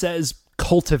that just says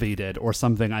cultivated or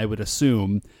something, I would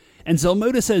assume. And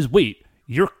Zelmoda says, wait,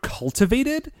 you're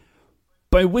cultivated?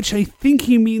 By which I think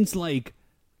he means like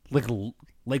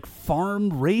farm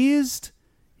raised?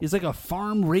 He's like a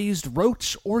farm raised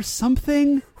roach or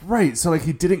something? Right, so like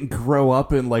he didn't grow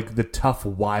up in like the tough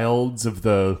wilds of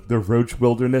the roach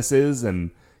wildernesses,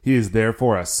 and he is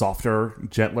therefore a softer,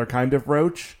 gentler kind of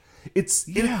roach. It's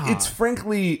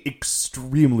frankly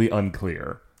extremely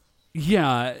unclear.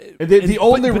 Yeah. And the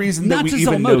only reason that we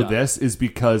even know Zelmoda. this is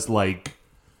because like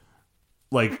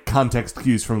context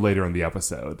cues from later in the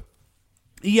episode.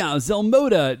 Yeah,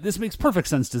 Zelmoda, this makes perfect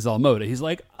sense to Zelmoda. He's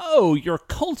like, oh, you're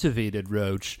cultivated,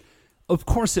 Roach. of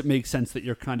course it makes sense that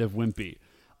you're kind of wimpy.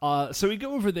 So we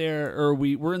go over there, or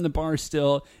we're in the bar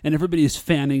still, and everybody's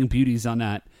fanning Beauty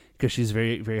Zanette because she's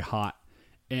very, very hot.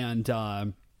 And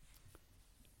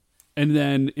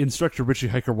then Instructor Richie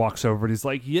Hiker walks over and he's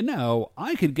like,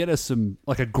 I could get us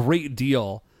a great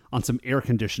deal on some air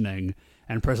conditioning.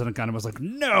 And President Gundam was like,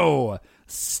 no,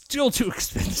 still too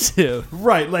expensive.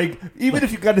 Right, like, even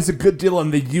if you got us a good deal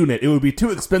on the unit, it would be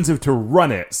too expensive to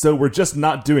run it, so we're just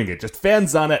not doing it. Just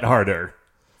fans on it harder.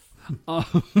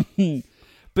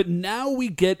 But now we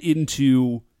get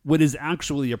into what is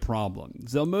actually a problem.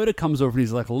 Zelmoda comes over and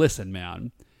he's like, listen,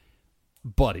 man,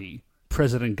 buddy,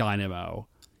 President Dynamo,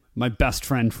 my best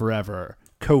friend forever,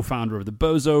 co-founder of the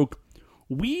Bozoke,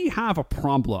 we have a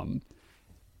problem.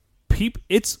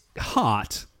 It's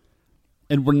hot,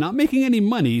 and we're not making any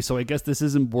money, so I guess this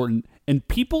is important, and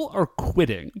people are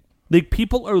quitting. Like,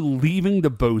 people are leaving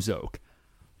the Bozoke.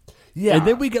 Yeah. And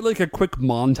then we get, like, a quick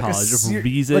montage of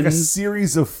reasons. Like a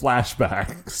series of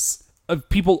flashbacks. Of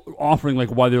people offering, like,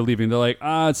 why they're leaving. They're like,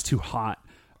 it's too hot.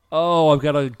 Oh, I've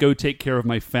got to go take care of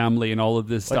my family and all of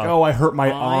this stuff. Like, I hurt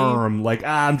my arm. Like,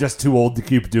 I'm just too old to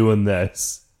keep doing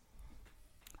this.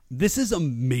 This is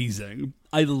amazing.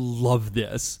 I love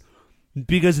this.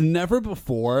 Because never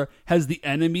before has the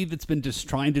enemy that's been just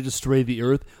trying to destroy the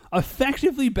Earth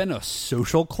effectively been a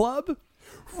social club.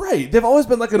 Right. They've always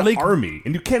been like an army,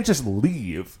 and you can't just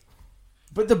leave.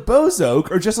 But the Bozoke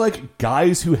are just like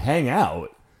guys who hang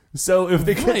out. So if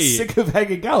they get sick of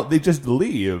hanging out, they just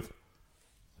leave.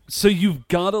 So you've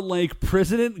got to, like,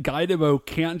 President Dynamo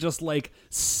can't just, like,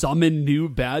 summon new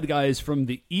bad guys from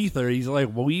the ether. He's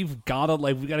like, well, we've got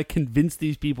to convince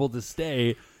these people to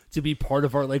stay to be part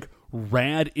of our, like,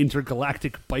 rad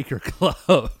intergalactic biker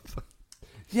club.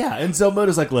 Yeah, and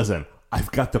Zelmoda's like, listen,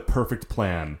 I've got the perfect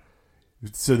plan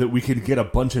so that we can get a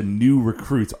bunch of new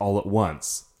recruits all at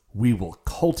once. We will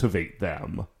cultivate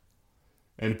them.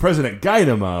 And President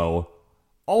Dynamo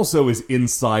also is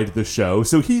inside the show,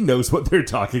 so he knows what they're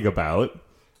talking about.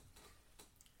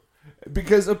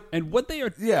 And what they are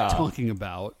talking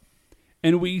about,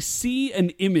 and we see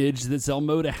an image that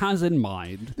Zelmoda has in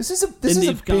mind. This is a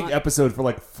big episode for,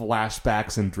 like,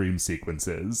 flashbacks and dream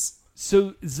sequences.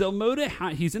 So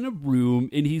Zelmoda, he's in a room,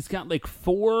 and he's got, like,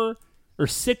 4 or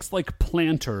 6, like,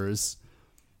 planters,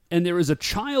 and there is a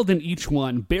child in each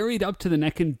one, buried up to the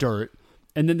neck in dirt,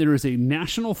 and then there is a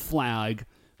national flag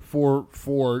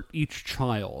for each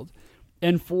child.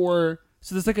 And so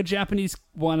there's, like, a Japanese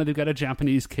one, and they've got a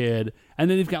Japanese kid, and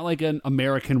then they've got, like, an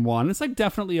American one. It's, like,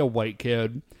 definitely a white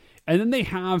kid. And then they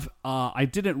have, I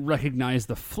didn't recognize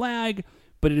the flag,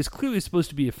 but it is clearly supposed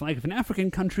to be a flag of an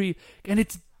African country, and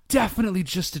it's definitely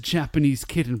just a Japanese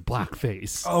kid in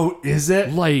blackface. Oh, is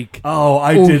it? Like,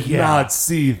 I did not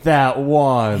see that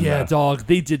one. Yeah, dog,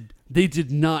 they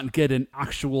did not get an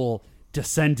actual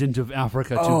descendant of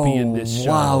Africa to be in this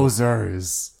show.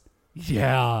 Wowzers.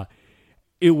 Yeah.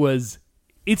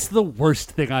 It's the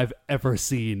worst thing I've ever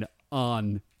seen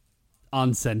on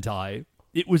Sentai.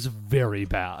 It was very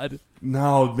bad.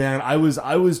 No, man, I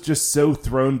was just so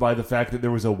thrown by the fact that there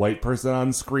was a white person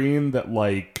on screen that,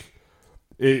 like,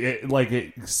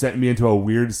 it sent me into a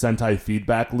weird Sentai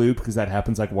feedback loop, because that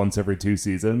happens, like, once every 2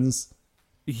 seasons.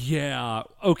 Yeah.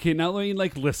 Okay, now let me,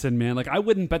 like, listen, man. Like, I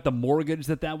wouldn't bet the mortgage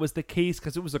that was the case,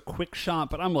 because it was a quick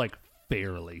shot, but I'm, like,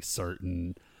 fairly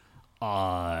certain.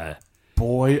 Boy.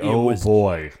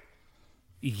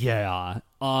 Yeah.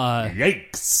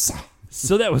 Yikes.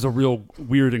 So that was a real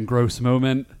weird and gross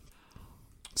moment.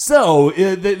 So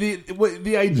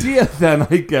the idea then,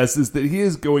 I guess, is that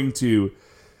he's going to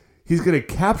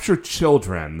capture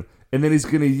children, and then he's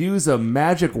going to use a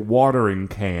magic watering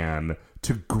can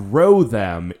to grow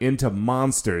them into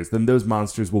monsters. Then those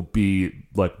monsters will be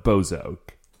like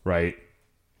Bozoke, right?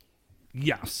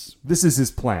 Yes. This is his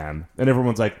plan. And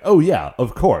everyone's like, oh yeah,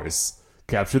 of course.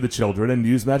 Capture the children and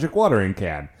use magic watering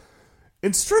can.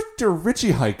 Instructor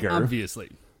Richie Hiker, obviously,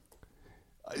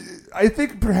 I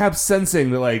think perhaps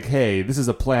sensing that, like, hey, this is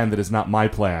a plan that is not my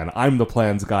plan. I'm the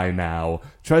plans guy now.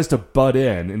 Tries to butt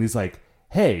in, and he's like,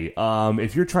 hey,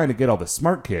 if you're trying to get all the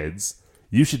smart kids,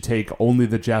 you should take only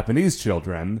the Japanese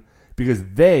children, because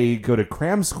they go to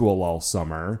cram school all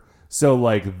summer. So,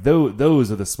 like,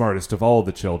 those are the smartest of all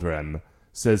the children,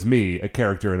 says me, a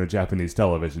character in a Japanese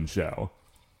television show.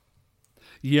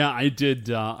 Yeah, I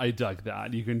did. I dug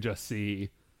that. You can just see,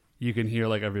 you can hear,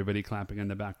 like, everybody clapping in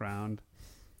the background.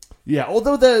 Yeah,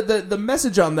 although the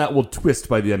message on that will twist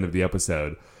by the end of the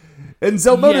episode. And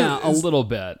Zelmoda, a little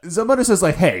bit. Zelmoda says,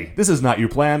 like, hey, this is not your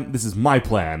plan. This is my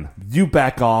plan. You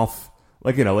back off.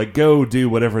 Like, you know, like, go do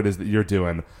whatever it is that you're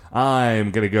doing.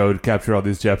 I'm going to go capture all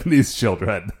these Japanese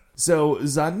children. So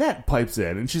Zanette pipes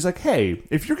in, and she's like, hey,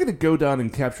 if you're going to go down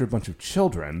and capture a bunch of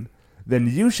children, then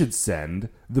you should send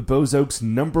the Bozoak's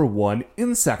 #1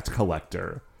 insect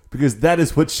collector, because that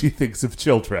is what she thinks of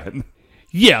children.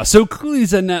 Yeah, so clearly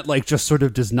Zanette, like, just sort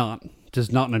of does not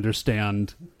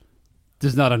understand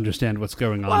what's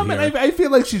going on here. I mean, I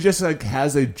feel like she just, like,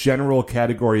 has a general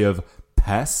category of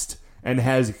pest and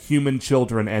has human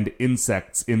children and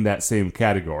insects in that same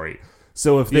category.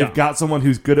 So if they've got someone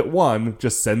who's good at one,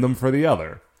 just send them for the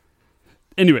other.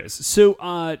 Anyways, so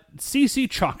CC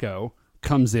Chaco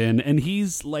comes in, and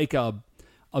he's like a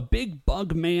big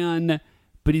bug man,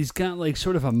 but he's got like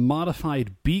sort of a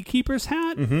modified beekeeper's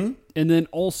hat, and then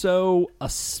also a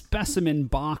specimen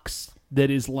box that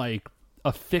is like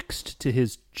affixed to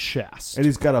his chest. And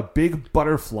he's got a big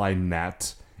butterfly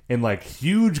net and like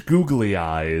huge googly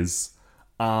eyes.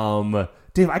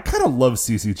 Dave, I kind of love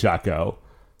CC Chaco.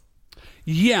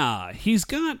 Yeah, he's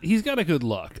got a good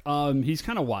look. He's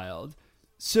kind of wild.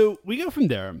 So we go from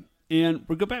there, and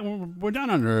we're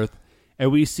down on Earth,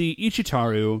 and we see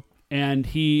Ichitaru, and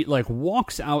he like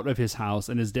walks out of his house,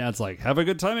 and his dad's like, "Have a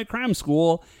good time at cram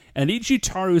school." And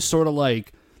Ichitaru sort of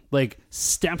like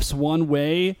steps one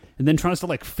way, and then tries to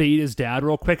like fade his dad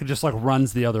real quick, and just like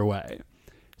runs the other way.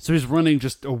 So he's running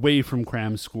just away from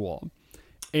cram school.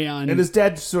 And his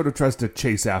dad sort of tries to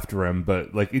chase after him,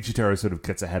 but like Ichitaru sort of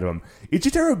gets ahead of him.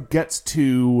 Ichitaru gets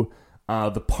to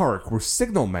the park where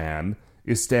Signal Man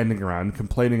is standing around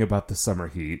complaining about the summer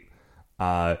heat.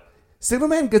 Signal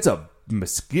Man gets a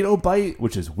mosquito bite,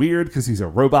 which is weird because he's a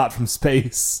robot from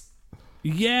space.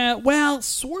 Yeah, well,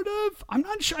 sort of. I'm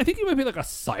not sure. I think he might be like a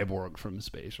cyborg from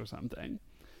space or something.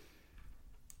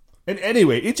 And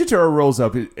anyway, Ichitaru rolls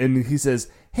up and he says,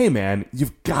 "Hey man,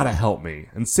 you've got to help me."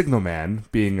 And Signal Man,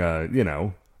 being a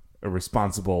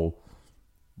responsible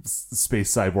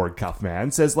space cyborg cop man,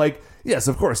 says like, "Yes,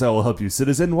 of course I will help you,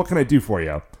 citizen. What can I do for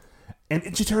you?" And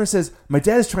Ichitaru says, "My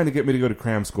dad is trying to get me to go to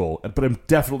cram school, but I'm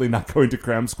definitely not going to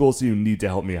cram school, so you need to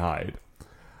help me hide."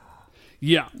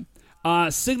 Yeah.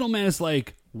 Signal Man is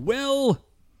like, "Well,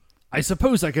 I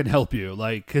suppose I can help you,"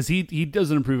 like, because he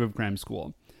doesn't approve of cram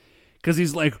school. Because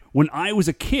he's like, when I was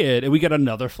a kid, and we get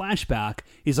another flashback,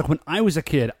 he's like, when I was a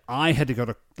kid, I had to go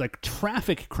to, like,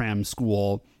 traffic cram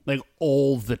school, like,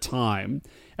 all the time.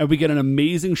 And we get an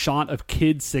amazing shot of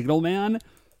Kid Signal Man,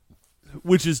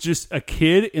 which is just a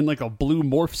kid in, like, a blue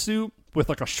morph suit with,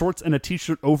 like, a shorts and a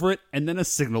t-shirt over it, and then a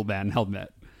Signal Man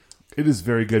helmet. It is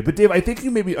very good. But, Dave, I think you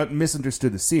maybe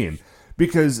misunderstood the scene.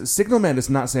 Because Signal Man is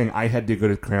not saying, I had to go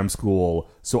to cram school,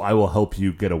 so I will help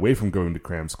you get away from going to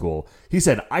cram school. He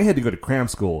said, I had to go to cram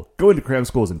school. Going to cram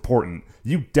school is important.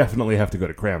 You definitely have to go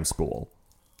to cram school.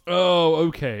 Oh,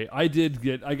 okay. I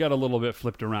got a little bit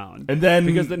flipped around. And then...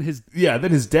 Because then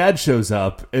his dad shows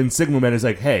up, and Signal Man is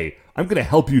like, hey, I'm going to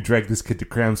help you drag this kid to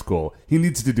cram school. He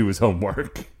needs to do his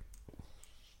homework.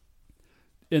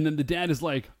 And then the dad is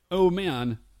like, oh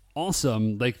man,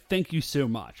 awesome. Like, thank you so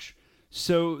much.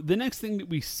 So the next thing that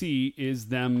we see is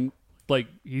them, like,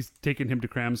 he's taking him to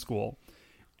cram school.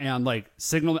 And, like,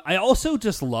 Signal... I also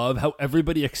just love how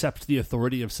everybody accepts the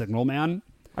authority of Signal Man.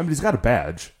 I mean, he's got a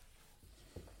badge.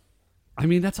 I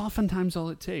mean, that's oftentimes all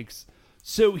it takes.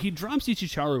 So he drops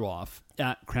Ichitaru off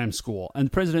at cram school. And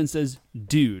the president says,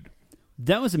 dude,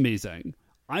 that was amazing.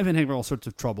 I've been having all sorts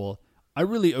of trouble. I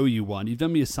really owe you one. You've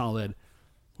done me a solid.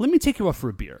 Let me take you out for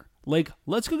a beer. Like,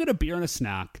 let's go get a beer and a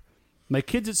snack. My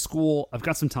kid's at school. I've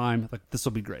got some time. Like, this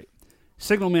will be great.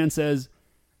 Signal Man says,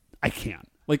 I can't.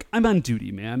 Like, I'm on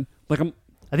duty, man. Like,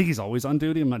 I think he's always on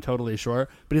duty. I'm not totally sure.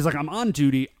 But he's like, I'm on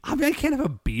duty. I mean, I can't have a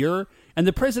beer. And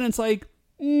the president's like,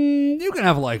 you can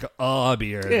have, like, a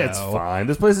beer. Yeah, it's fine.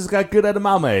 This place has got good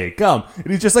edamame. Come.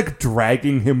 And he's just, like,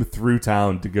 dragging him through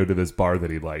town to go to this bar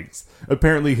that he likes.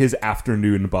 Apparently his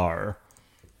afternoon bar.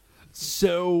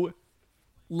 So,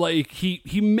 like, he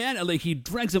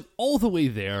drags him all the way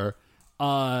there.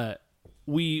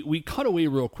 We cut away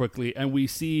real quickly, and we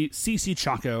see CC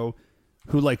Chaco,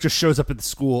 who like just shows up at the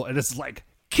school and is like,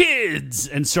 kids,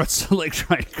 and starts to like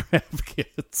try and grab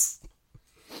kids.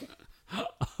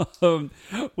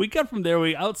 We cut from there.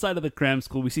 We outside of the cram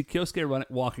school. We see Kyosuke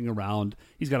walking around.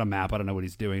 He's got a map. I don't know what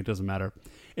he's doing. It doesn't matter.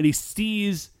 And he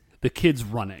sees the kids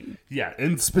running. Yeah,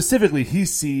 and specifically, he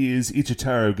sees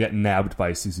Ichitaru get nabbed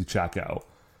by CC Chaco.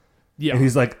 Yeah, and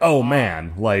he's like, oh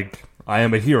man, like, I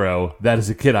am a hero. That is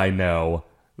a kid I know.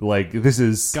 Like, this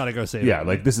is... Gotta go save Yeah, him.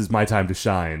 like, this is my time to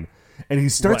shine. And he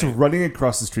starts running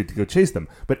across the street to go chase them.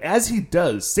 But as he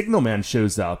does, Signal Man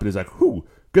shows up and is like, whew,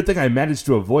 good thing I managed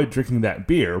to avoid drinking that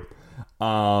beer.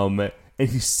 And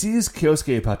he sees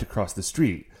Kyosuke about to cross the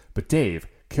street. But Dave,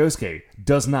 Kyosuke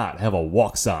does not have a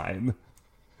walk sign.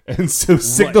 And so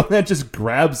Signal Man just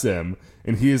grabs him,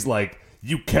 and he is like,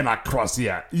 "You cannot cross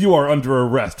yet. You are under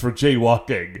arrest for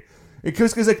jaywalking." And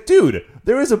Kyosuke's like, "Dude,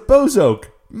 there is a Bozoke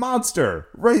monster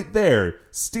right there,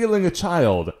 stealing a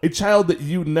child that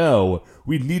you know.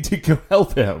 We need to go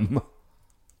help him."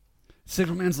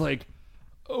 Signal Man's like,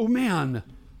 "Oh man,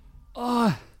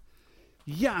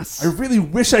 yes. I really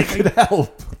wish I could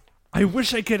help. I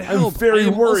wish I could help. I'm very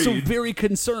worried. Also very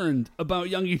concerned about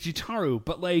young Ichitaru,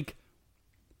 but like,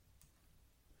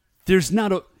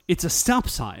 it's a stop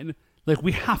sign. Like,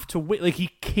 we have to wait. Like, he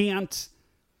can't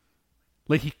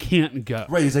go.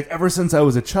 Right, he's like, ever since I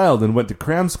was a child and went to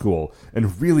cram school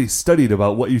and really studied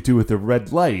about what you do with the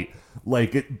red light,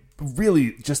 like, it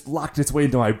really just locked its way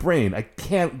into my brain. I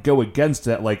can't go against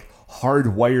that, like,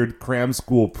 hardwired cram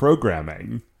school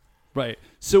programming. Right.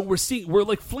 So we're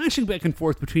like flashing back and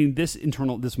forth between this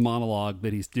monologue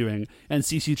that he's doing and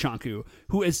CC Chaco,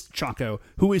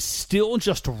 who is still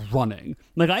just running.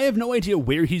 Like, I have no idea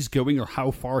where he's going or how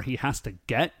far he has to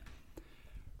get.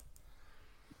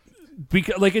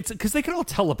 Because they can all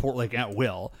teleport like at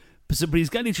will, but he's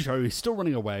got Ichitaru. He's still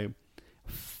running away.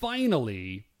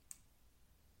 Finally,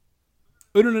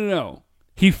 no.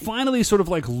 He finally sort of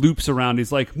like loops around.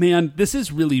 He's like, "Man, this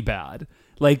is really bad.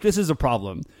 Like, this is a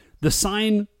problem." The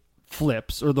sign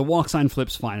flips, or the walk sign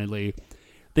flips. Finally,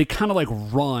 they kind of like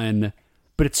run,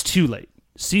 but it's too late.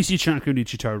 CC Chaco and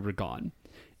Ichitaru are gone,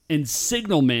 and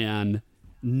Signal Man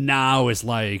now is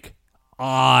like,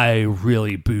 "I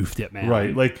really boofed it, man."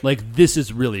 Right, like this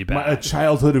is really bad. A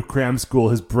childhood of cram school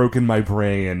has broken my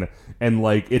brain, and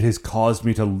like it has caused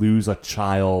me to lose a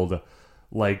child.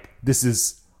 Like, this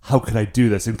is, how could I do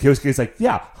this? And Kyosuke's like,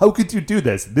 "Yeah, how could you do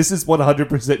this? This is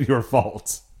 100% your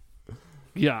fault."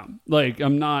 Yeah, like,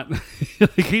 I'm not.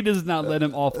 Like, he does not let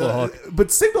him off the hook.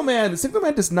 But Signal Man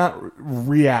does not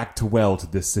react well to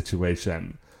this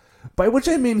situation. By which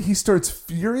I mean he starts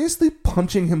furiously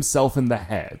punching himself in the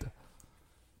head.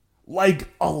 Like,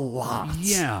 a lot.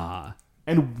 Yeah.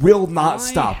 And will not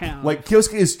stop. Like,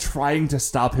 Kyosuke is trying to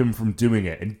stop him from doing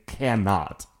it and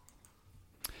cannot.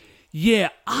 Yeah,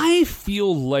 I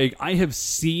feel like I have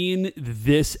seen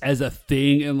this as a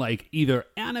thing in, like, either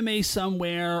anime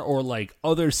somewhere or, like,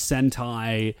 other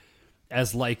Sentai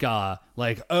as, like,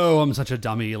 oh, I'm such a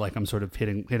dummy, like, I'm sort of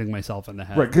hitting myself in the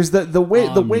head. Right, because the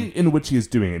way in which he is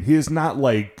doing it, he is not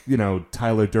like,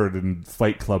 Tyler Durden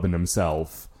Fight Club in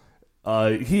himself.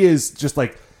 He is just,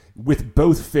 like, with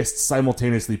both fists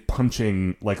simultaneously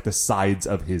punching, like, the sides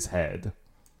of his head.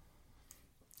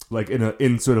 Like,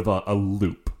 in sort of a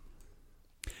loop.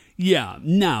 Yeah,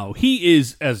 now, he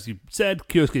is, as you said,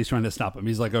 Kyosuke is trying to stop him.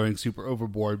 He's, like, going super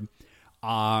overboard.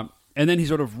 And then he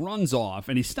sort of runs off,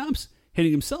 and he stops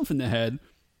hitting himself in the head,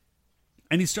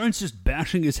 and he starts just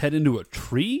bashing his head into a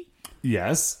tree.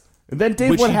 Yes. And then,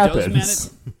 Dave, what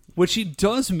happens? Which he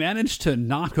does manage to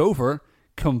knock over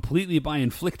completely by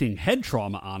inflicting head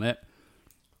trauma on it.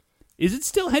 Is it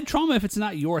still head trauma if it's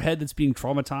not your head that's being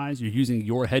traumatized? You're using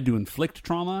your head to inflict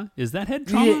trauma? Is that head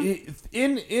trauma? Yeah,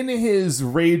 in his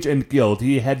rage and guilt,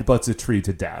 he headbutts a tree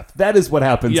to death. That is what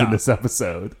happens in this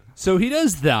episode. So he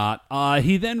does that.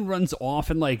 He then runs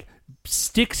off and, like,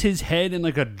 sticks his head in,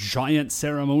 like, a giant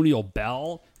ceremonial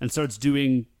bell and starts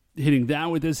hitting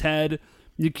that with his head.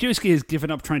 Kyosuke has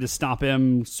given up trying to stop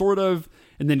him, sort of.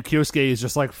 And then Kyosuke is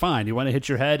just like, "Fine, you want to hit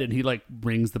your head?" And he, like,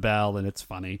 rings the bell, and it's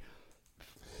funny.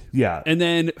 Yeah. And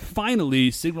then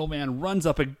finally, Signal Man runs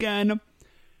up again,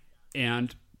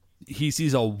 and he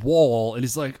sees a wall, and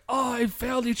he's like, "Oh, I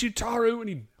failed Ichitaru," and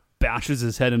he bashes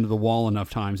his head into the wall enough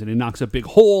times, and he knocks a big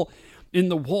hole in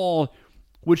the wall,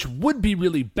 which would be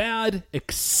really bad,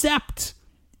 except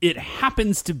it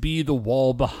happens to be the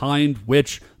wall behind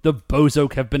which the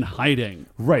Bozoke have been hiding.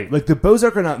 Right, like the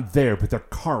Bozoke are not there, but their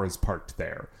car is parked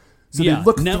there. So they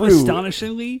look now, through.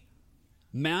 Astonishingly,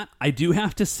 Matt, I do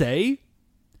have to say,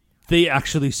 they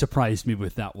actually surprised me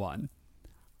with that one.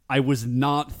 I was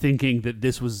not thinking that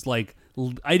this was like.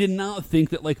 I did not think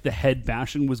that like the head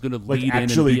bashing was going to lead in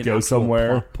actually and be an go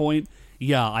somewhere. plot point.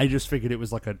 Yeah, I just figured it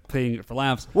was like a playing it for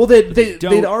laughs. Well, they'd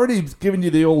already given you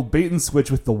the old bait and switch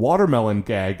with the watermelon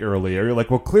gag earlier. You're like,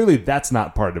 well, clearly that's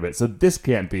not part of it, so this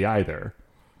can't be either.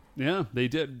 Yeah, they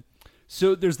did.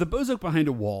 So there's the Bozoke behind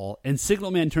a wall, and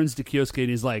Signal Man turns to Kyosuke and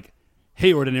he's like,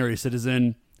 "Hey, ordinary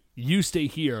citizen, you stay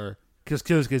here." Because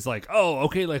Kyosuke's like, "Oh,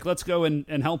 okay, like, let's go and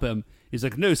help him." He's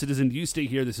like, "No, citizen, you stay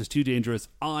here. This is too dangerous.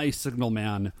 I, Signal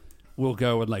Man, will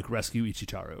go and, like, rescue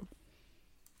Ichitaru."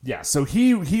 Yeah, so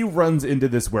he runs into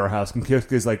this warehouse, and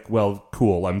Kyosuke's like, "Well,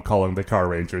 cool, I'm calling the car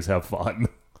rangers. Have fun."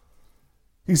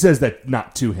 He says that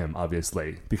not to him,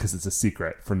 obviously, because it's a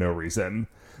secret for no reason.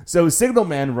 So Signal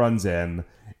Man runs in,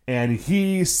 and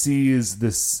he sees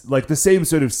this, like, the same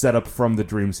sort of setup from the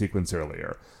dream sequence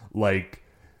earlier. Like,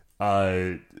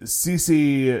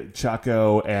 Cece,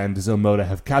 Chaco, and Zelmoda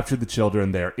have captured the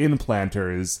children. They're in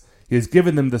planters. He has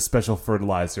given them the special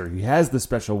fertilizer. He has the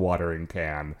special watering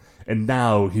can. And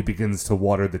now he begins to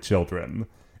water the children.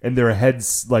 And their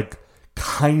heads, like,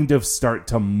 kind of start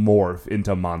to morph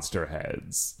into monster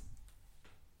heads.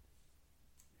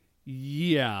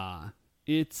 Yeah.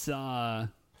 It's, And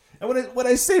when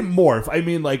I say morph, I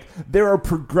mean, like, there are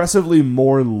progressively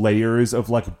more layers of,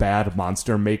 like, bad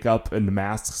monster makeup and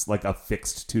masks, like,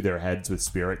 affixed to their heads with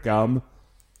spirit gum.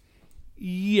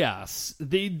 Yes,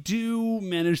 they do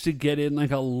manage to get in,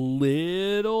 like, a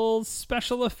little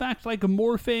special effect, like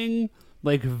morphing,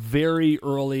 like, very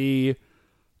early,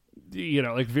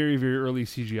 like, very, very early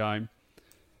CGI.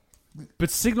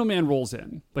 But Signal Man rolls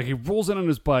in. Like, he rolls in on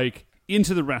his bike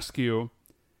into the rescue,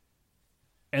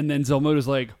 and then Zelmoda's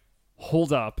like,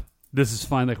 hold up, this is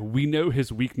fine. Like, we know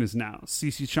his weakness now.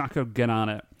 CC Chaco, get on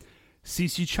it.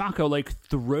 CC Chaco, like,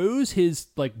 throws his,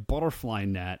 like, butterfly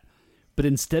net, but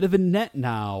instead of a net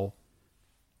now,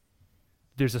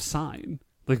 there's a sign.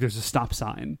 Like, there's a stop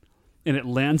sign. And it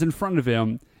lands in front of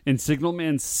him, and Signal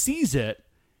Man sees it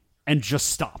and just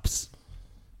stops.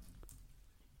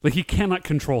 Like, he cannot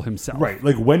control himself. Right,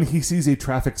 like, when he sees a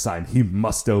traffic sign, he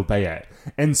must obey it.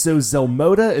 And so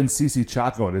Zelmoda and CC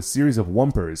Chaco and a series of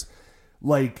Wumpers,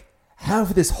 like,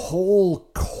 have this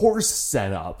whole course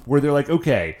set up where they're like,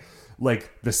 okay,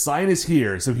 like, the sign is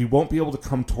here, so he won't be able to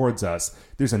come towards us.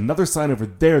 There's another sign over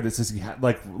there that says he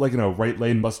right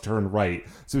lane must turn right.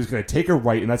 So he's going to take a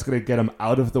right, and that's going to get him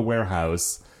out of the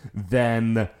warehouse.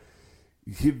 Then,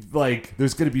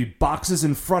 there's going to be boxes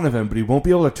in front of him, but he won't be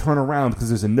able to turn around because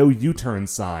there's a no U-turn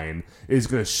sign. He's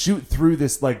going to shoot through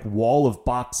this, like, wall of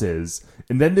boxes.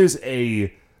 And then there's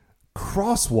a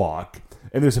crosswalk,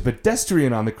 and there's a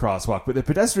pedestrian on the crosswalk, but the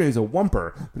pedestrian is a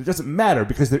Wumper, but it doesn't matter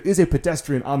because there is a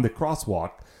pedestrian on the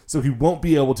crosswalk, so he won't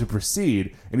be able to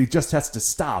proceed, and he just has to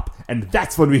stop, and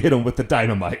that's when we hit him with the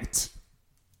dynamite.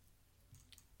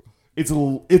 It's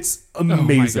amazing. Oh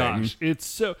my gosh. It's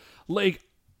so, like,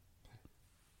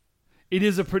 it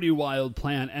is a pretty wild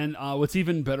plan, and what's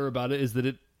even better about it is that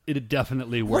it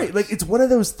definitely works. Right, like, it's one of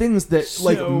those things that,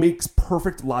 like, makes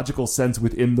perfect logical sense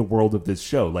within the world of this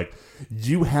show. Like,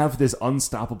 you have this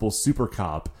unstoppable super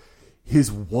cop.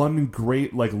 His one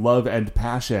great, like, love and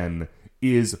passion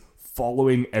is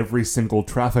following every single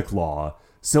traffic law.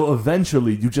 So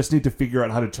eventually, you just need to figure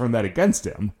out how to turn that against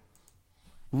him.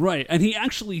 Right, and he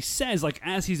actually says, like,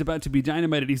 as he's about to be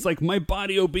dynamited, he's like, my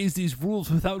body obeys these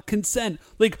rules without consent.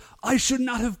 Like, I should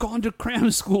not have gone to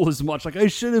cram school as much. Like, I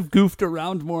should have goofed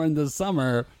around more in the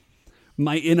summer.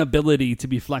 My inability to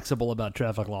be flexible about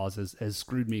traffic laws has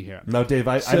screwed me here. Now, Dave,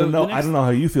 I don't know how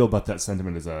you feel about that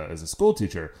sentiment as a school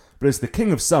teacher, but as the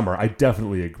king of summer, I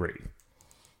definitely agree.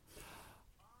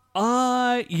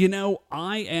 I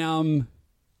am...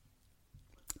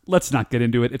 Let's not get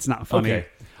into it. It's not funny. Okay.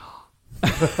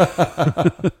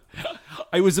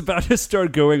 I was about to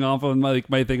start going off on my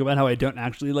thing about how I don't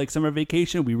actually like summer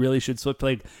vacation. We really should switch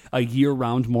like a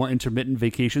year-round, more intermittent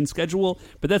vacation schedule.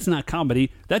 But that's not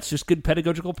comedy. That's just good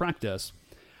pedagogical practice.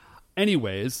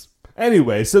 Anyway,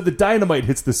 so the dynamite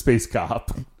hits the space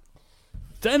cop.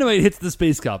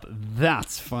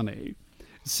 That's funny.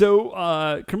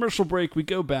 So, commercial break, we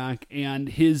go back, and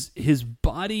his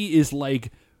body is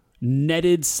like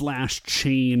netted /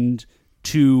 chained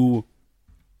to...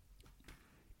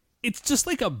 It's just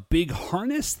like a big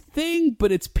harness thing,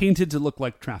 but it's painted to look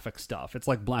like traffic stuff. It's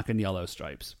like black and yellow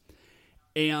stripes.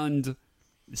 And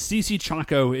CC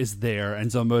Chaco is there,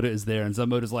 and Zelmoda is there, and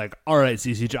Zelmoda's like, all right,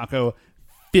 CC Chaco,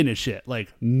 finish it.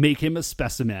 Like, make him a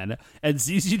specimen. And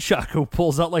CC Chaco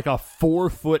pulls out like a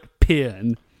 4-foot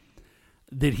pin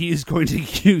that he is going to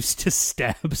use to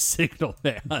stab Signal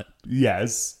Man.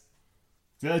 Yes.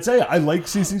 Did I tell you, I like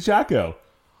CC Chaco.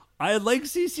 I like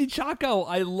CC Chaco.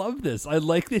 I love this. I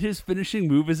like that his finishing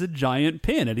move is a giant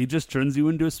pin, and he just turns you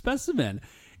into a specimen.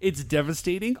 It's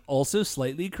devastating, also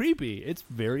slightly creepy. It's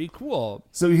very cool.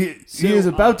 So he is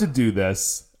about to do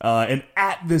this, and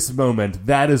at this moment,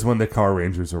 that is when the Car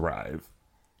Rangers arrive.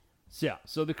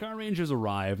 So the Car Rangers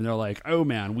arrive, and they're like, oh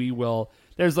man, we will...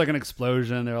 There's like an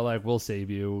explosion. They're like, we'll save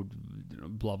you,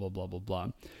 blah, blah, blah, blah, blah.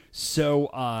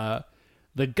 So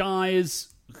the guys...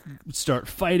 start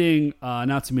fighting.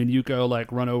 Natsume and Yuko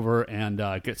like run over and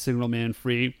get Signal Man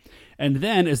free. And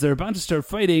then as they're about to start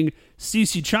fighting,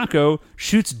 CC Chaco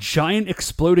shoots giant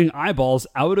exploding eyeballs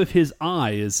out of his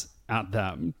eyes at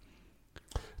them.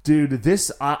 Dude,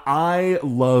 I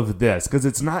love this because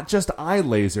it's not just eye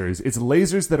lasers, it's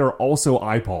lasers that are also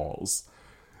eyeballs.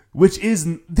 This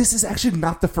is actually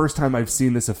not the first time I've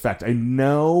seen this effect. I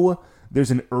know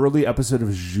there's an early episode of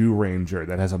Zhu Ranger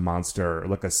that has a monster,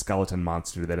 like a skeleton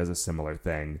monster that has a similar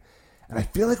thing. And I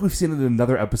feel like we've seen it in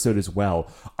another episode as well.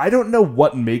 I don't know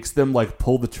what makes them like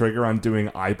pull the trigger on doing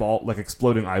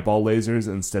exploding eyeball lasers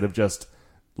instead of just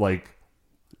like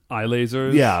eye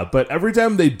lasers. Yeah, but every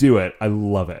time they do it, I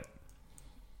love it.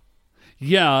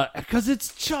 Yeah, because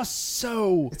it's just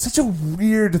so... It's such a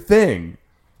weird thing.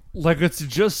 Like, it's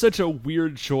just such a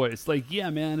weird choice. Like, yeah,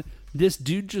 man, this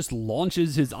dude just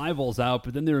launches his eyeballs out,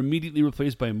 but then they're immediately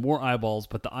replaced by more eyeballs,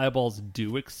 but the eyeballs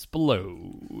do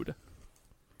explode.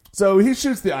 So he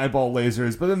shoots the eyeball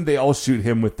lasers, but then they all shoot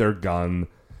him with their guns,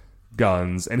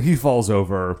 and he falls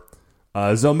over.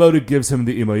 Zelmoda gives him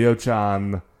the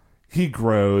Imoyo-chan. He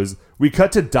grows. We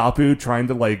cut to Dapu trying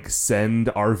to, like, send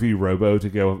RV Robo to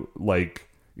go, like,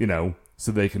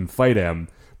 so they can fight him.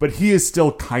 But he is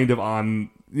still kind of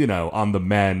on the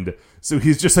mend. So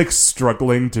he's just, like,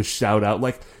 struggling to shout out,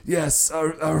 like, yes,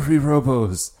 RV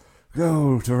Robos,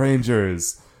 go to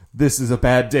Rangers. This is a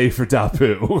bad day for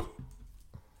Dapu.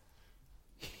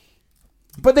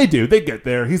 But they get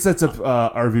there. He sets up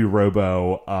RV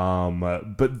Robo,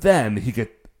 but then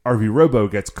RV Robo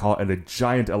gets caught in a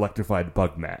giant electrified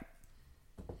bug net.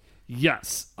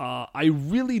 Yes, I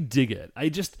really dig it.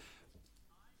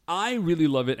 I really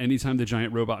love it anytime the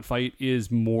giant robot fight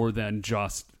is more than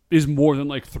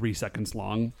like 3 seconds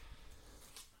long.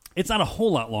 It's not a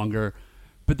whole lot longer,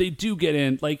 but they do get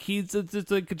in. Like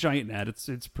it's like a giant net.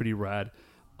 It's pretty rad.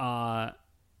 And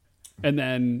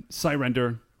then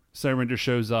Cyrender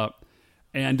shows up,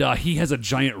 and he has a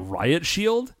giant riot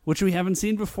shield, which we haven't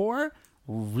seen before.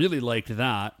 Really liked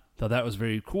that. Thought that was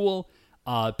very cool.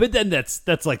 But then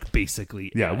that's like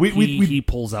basically he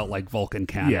pulls out like Vulcan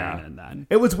cannon. Yeah. And then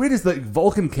what's weird is that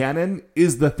Vulcan cannon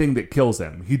is the thing that kills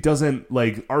him. He doesn't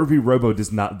like RV Robo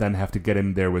does not then have to get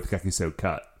in there with Gekiso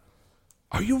Cut.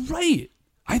 Are you right?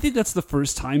 I think that's the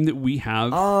first time that we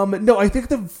have. No, I think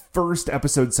the first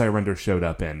episode Cyrender showed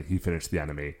up in, he finished the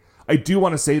enemy. I do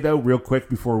want to say, though, real quick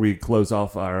before we close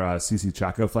off our CC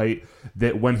Chaco fight,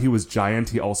 that when he was giant,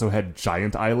 he also had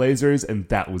giant eye lasers, and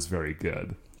that was very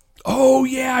good. Oh,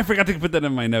 yeah, I forgot to put that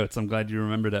in my notes. I'm glad you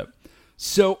remembered it.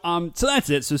 So that's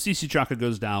it. So CC Chaco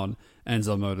goes down, and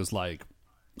Zelmoda's like,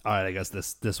 all right, I guess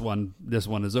this one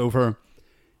is over.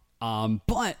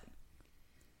 But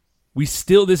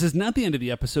this is not the end of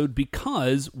the episode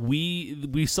because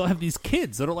we still have these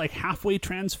kids that are like halfway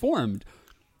transformed.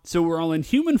 So we're all in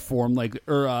human form,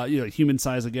 human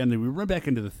size again, and we run back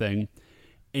into the thing,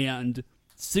 and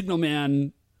Signal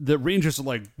Man, the Rangers are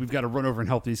like, we've got to run over and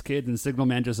help these kids, and Signal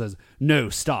Man just says, no,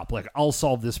 stop, like, I'll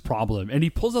solve this problem. And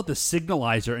he pulls out the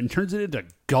signalizer and turns it into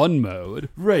gun mode.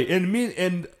 Right,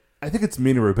 and I think it's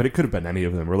Minoru, but it could have been any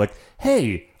of them. We're like,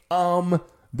 hey,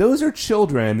 those are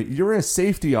children, you're a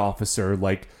safety officer,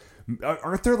 like,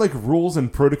 aren't there like rules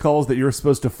and protocols that you're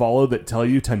supposed to follow that tell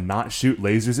you to not shoot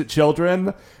lasers at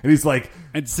children? And he's like,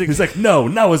 no,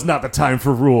 now is not the time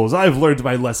for rules. I've learned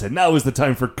my lesson. Now is the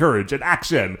time for courage and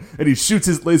action. And he shoots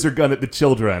his laser gun at the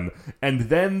children, and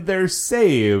then they're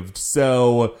saved.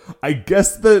 So I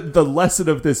guess the lesson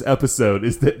of this episode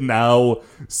is that now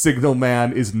Signal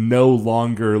Man is no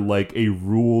longer like a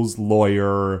rules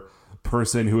lawyer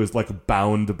person who is like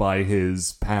bound by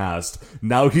his past.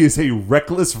 Now he is a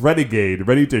reckless renegade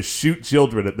ready to shoot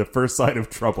children at the first sign of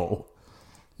trouble.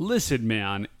 Listen,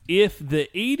 man, if the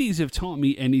 80s have taught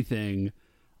me anything,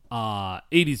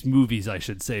 80s movies, I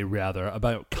should say, rather,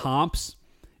 about cops,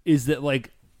 is that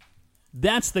like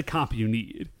that's the cop you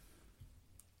need.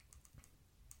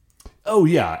 Oh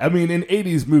yeah, I mean, an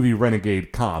 80s movie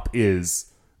renegade cop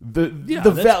is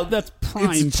that's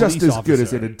prime. It's just as officer. good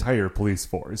as an entire police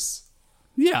force.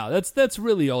 Yeah, that's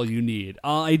really all you need.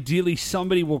 Ideally,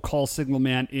 somebody will call Signal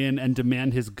Man in and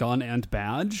demand his gun and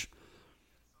badge.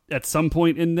 At some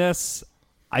point in this,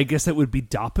 I guess it would be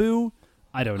Dapu.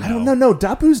 I don't know. No,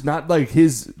 Dapu's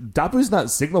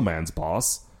not Signal Man's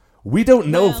boss. We don't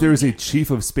know if there's a chief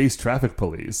of space traffic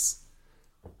police.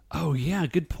 Oh yeah,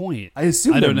 good point. I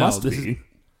assume there must be.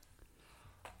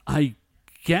 I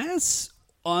guess.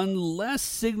 Unless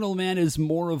Signal Man is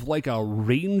more of like a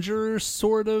ranger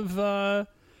sort of, like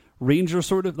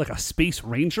a space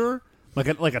ranger, like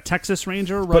a Texas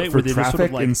Ranger, right? But for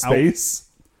traffic in space?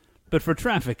 But for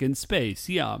traffic in space,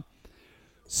 yeah.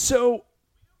 So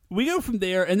we go from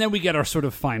there, and then we get our sort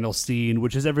of final scene,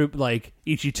 which is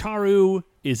Ichitaru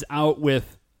is out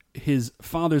with his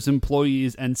father's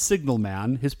employees and Signal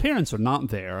Man. His parents are not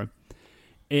there,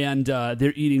 and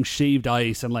they're eating shaved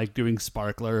ice and like doing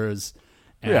sparklers.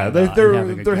 And, yeah,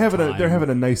 they're having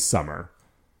a nice summer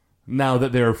now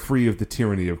that they're free of the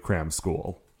tyranny of cram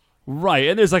school. Right,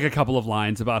 and there's like a couple of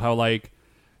lines about how like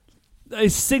a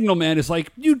Signal Man is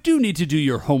like, you do need to do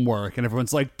your homework, and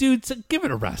everyone's like, dude, give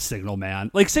it a rest, Signal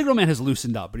Man. Like Signal Man has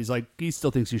loosened up, but he's like, he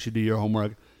still thinks you should do your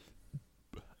homework.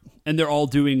 And they're all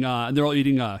doing,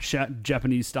 eating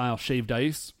Japanese style shaved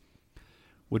ice,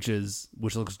 which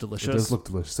looks delicious. It does look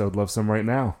delicious. I would love some right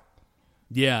now.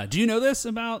 Yeah. Do you know this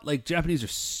about, like, Japanese are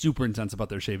super intense about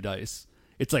their shaved ice?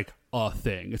 It's like a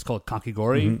thing. It's called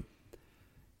kakigori. Mm-hmm.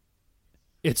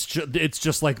 It's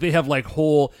just like they have like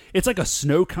it's like a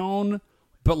snow cone,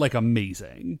 but like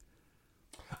amazing.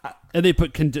 And they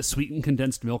put sweetened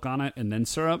condensed milk on it and then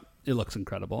syrup. It looks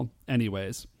incredible.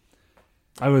 Anyways.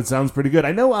 It sounds pretty good.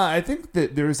 I know, I think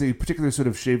that there is a particular sort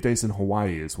of shaved ice in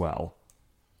Hawaii as well.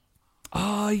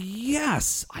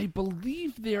 Yes, I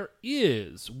believe there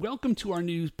is. Welcome to our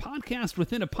new podcast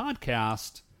within a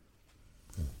podcast.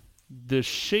 The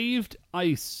shaved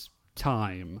ice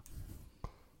time.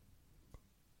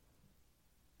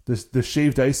 The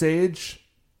shaved ice age?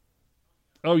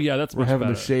 Oh, yeah, that's We're much having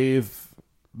better. a shave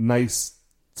nice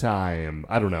time.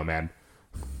 I don't know, man.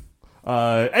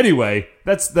 Anyway,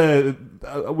 that's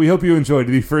we hope you enjoyed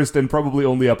the first and probably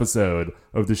only episode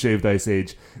of the Shaved Ice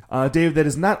Age. Dave, that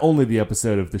is not only the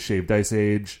episode of the Shaved Ice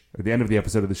Age, or the end of the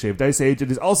episode of the Shaved Ice Age,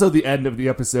 it is also the end of the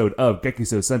episode of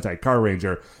Gekiso Sentai Car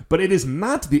Ranger, but it is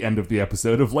not the end of the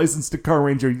episode of License to Car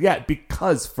Ranger yet,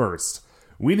 because first,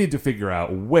 we need to figure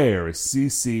out where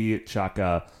CC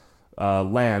Chaka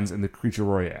lands in the Creature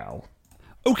Royale.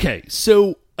 Okay,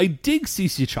 so I dig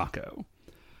CC Chaco.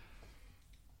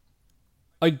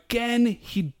 Again,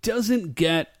 he doesn't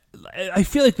get... I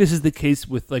feel like this is the case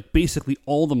with like basically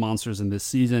all the monsters in this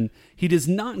season. He does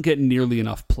not get nearly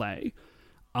enough play.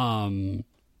 I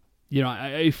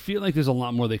feel like there's a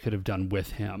lot more they could have done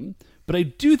with him. But I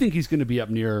do think he's going to be up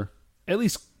near, at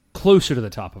least closer to the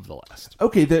top of the list.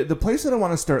 Okay, the place that I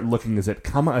want to start looking is at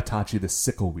Kama Itachi the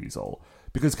Sickle Weasel.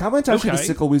 Because Kama Itachi the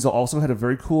Sickle Weasel also had a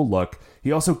very cool look.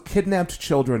 He also kidnapped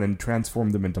children and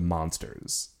transformed them into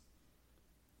monsters.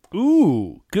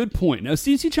 Ooh, good point. Now,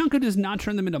 CC Chanko does not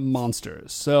turn them into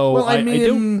monsters, so well, I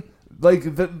don't...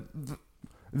 like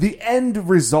the end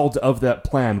result of that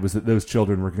plan was that those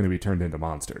children were going to be turned into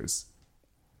monsters.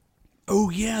 Oh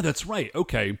yeah, that's right.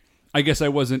 Okay, I guess I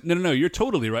wasn't. No. You're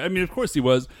totally right. I mean, of course he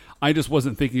was. I just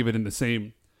wasn't thinking of it in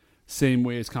the same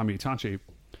way as Kami Itachi.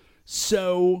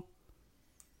 So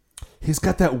he's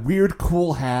got that weird,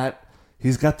 cool hat.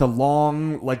 He's got the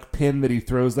long, like pin that he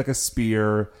throws like a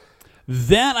spear.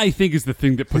 That, I think, is the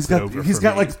thing that puts it over. He's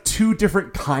got me. like two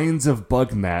different kinds of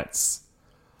bug nets.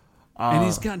 And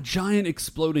he's got giant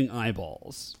exploding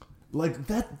eyeballs. Like,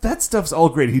 that stuff's all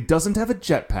great. He doesn't have a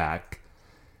jetpack.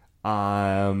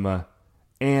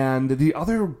 And the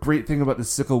other great thing about the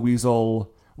Sickle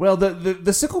Weasel... Well,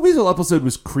 the Sickle Weasel episode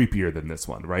was creepier than this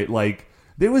one, right? Like,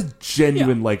 there was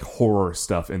genuine, like, horror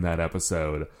stuff in that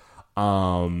episode.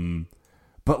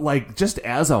 But, like, just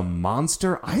as a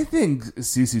monster, I think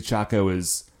CC Chaco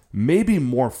is maybe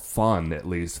more fun, at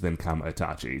least, than Kama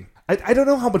Itachi. I don't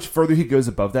know how much further he goes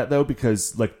above that, though,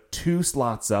 because, like, 2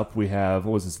 slots up, we have,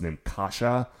 what was his name,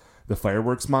 Kasha, the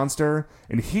fireworks monster,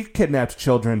 and he kidnapped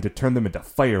children to turn them into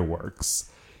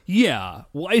fireworks. Yeah,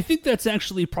 well, I think that's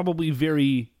actually probably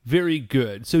very, very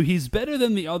good. So he's better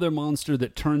than the other monster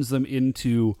that turns them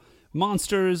into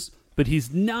monsters, but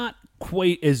he's not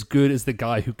quite as good as the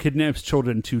guy who kidnaps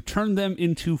children to turn them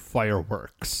into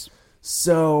fireworks.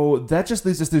 So that just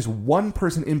leaves us, there's one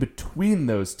person in between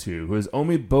those two, who is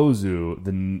Umibozu,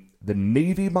 the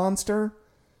Navy monster.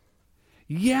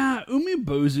 Yeah,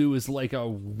 Umibozu is like a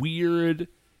weird...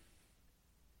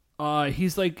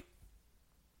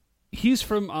 He's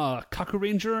from Kaku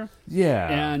Ranger. Yeah.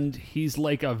 And he's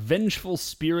like a vengeful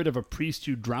spirit of a priest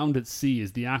who drowned at sea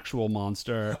is the actual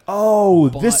monster. Oh,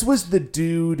 this was the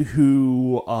dude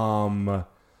who,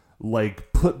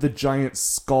 like, put the giant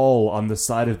skull on the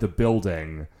side of the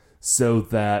building so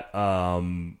that,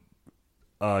 Young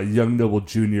Noble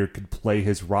Jr. could play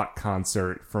his rock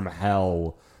concert from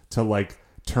hell to, like,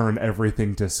 turn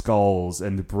everything to skulls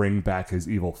and bring back his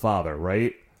evil father,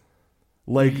 right?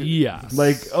 Like, yes.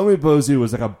 Like, Umibozu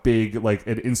was like a big, like,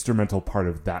 an instrumental part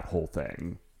of that whole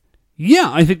thing. Yeah,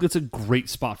 I think that's a great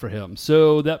spot for him.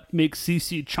 So that makes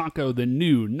CC Chaco the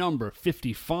new number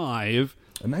 55.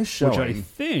 A nice showing. Which I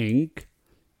think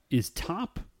is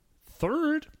top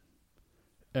 3rd,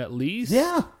 at least.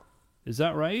 Yeah. Is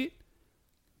that right?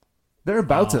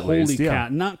 Thereabouts at least, holy yeah.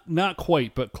 cat. Not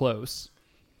quite, but close.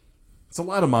 It's a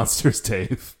lot of monsters,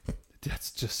 Dave.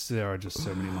 There are just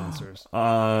so many monsters.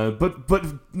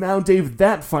 But now, Dave,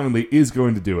 that finally is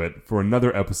going to do it for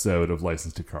another episode of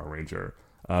License to Car Ranger.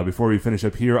 Before we finish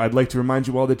up here, I'd like to remind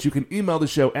you all that you can email the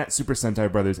show at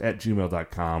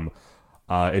supersentaibrothers@gmail.com.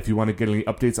 If you want to get any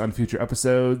updates on future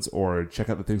episodes or check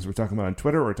out the things we're talking about on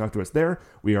Twitter or talk to us there,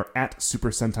 we are at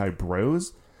Super Sentai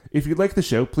Bros. If you like the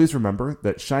show, please remember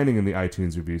that shining in the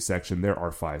iTunes review section, there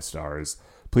are 5 stars.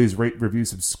 Please rate, review,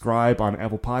 subscribe on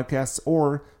Apple Podcasts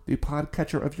or the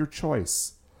podcatcher of your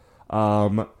choice.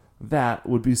 That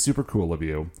would be super cool of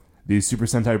you. The Super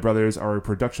Sentai Brothers are a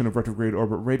production of Retrograde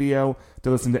Orbit Radio.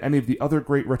 To listen to any of the other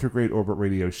great Retrograde Orbit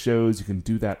Radio shows, you can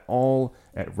do that all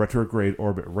at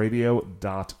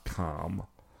retrogradeorbitradio.com.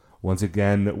 Once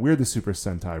again, we're the Super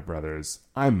Sentai Brothers.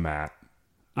 I'm Matt.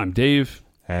 I'm Dave.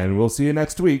 And we'll see you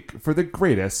next week for the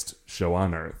greatest show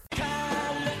on Earth.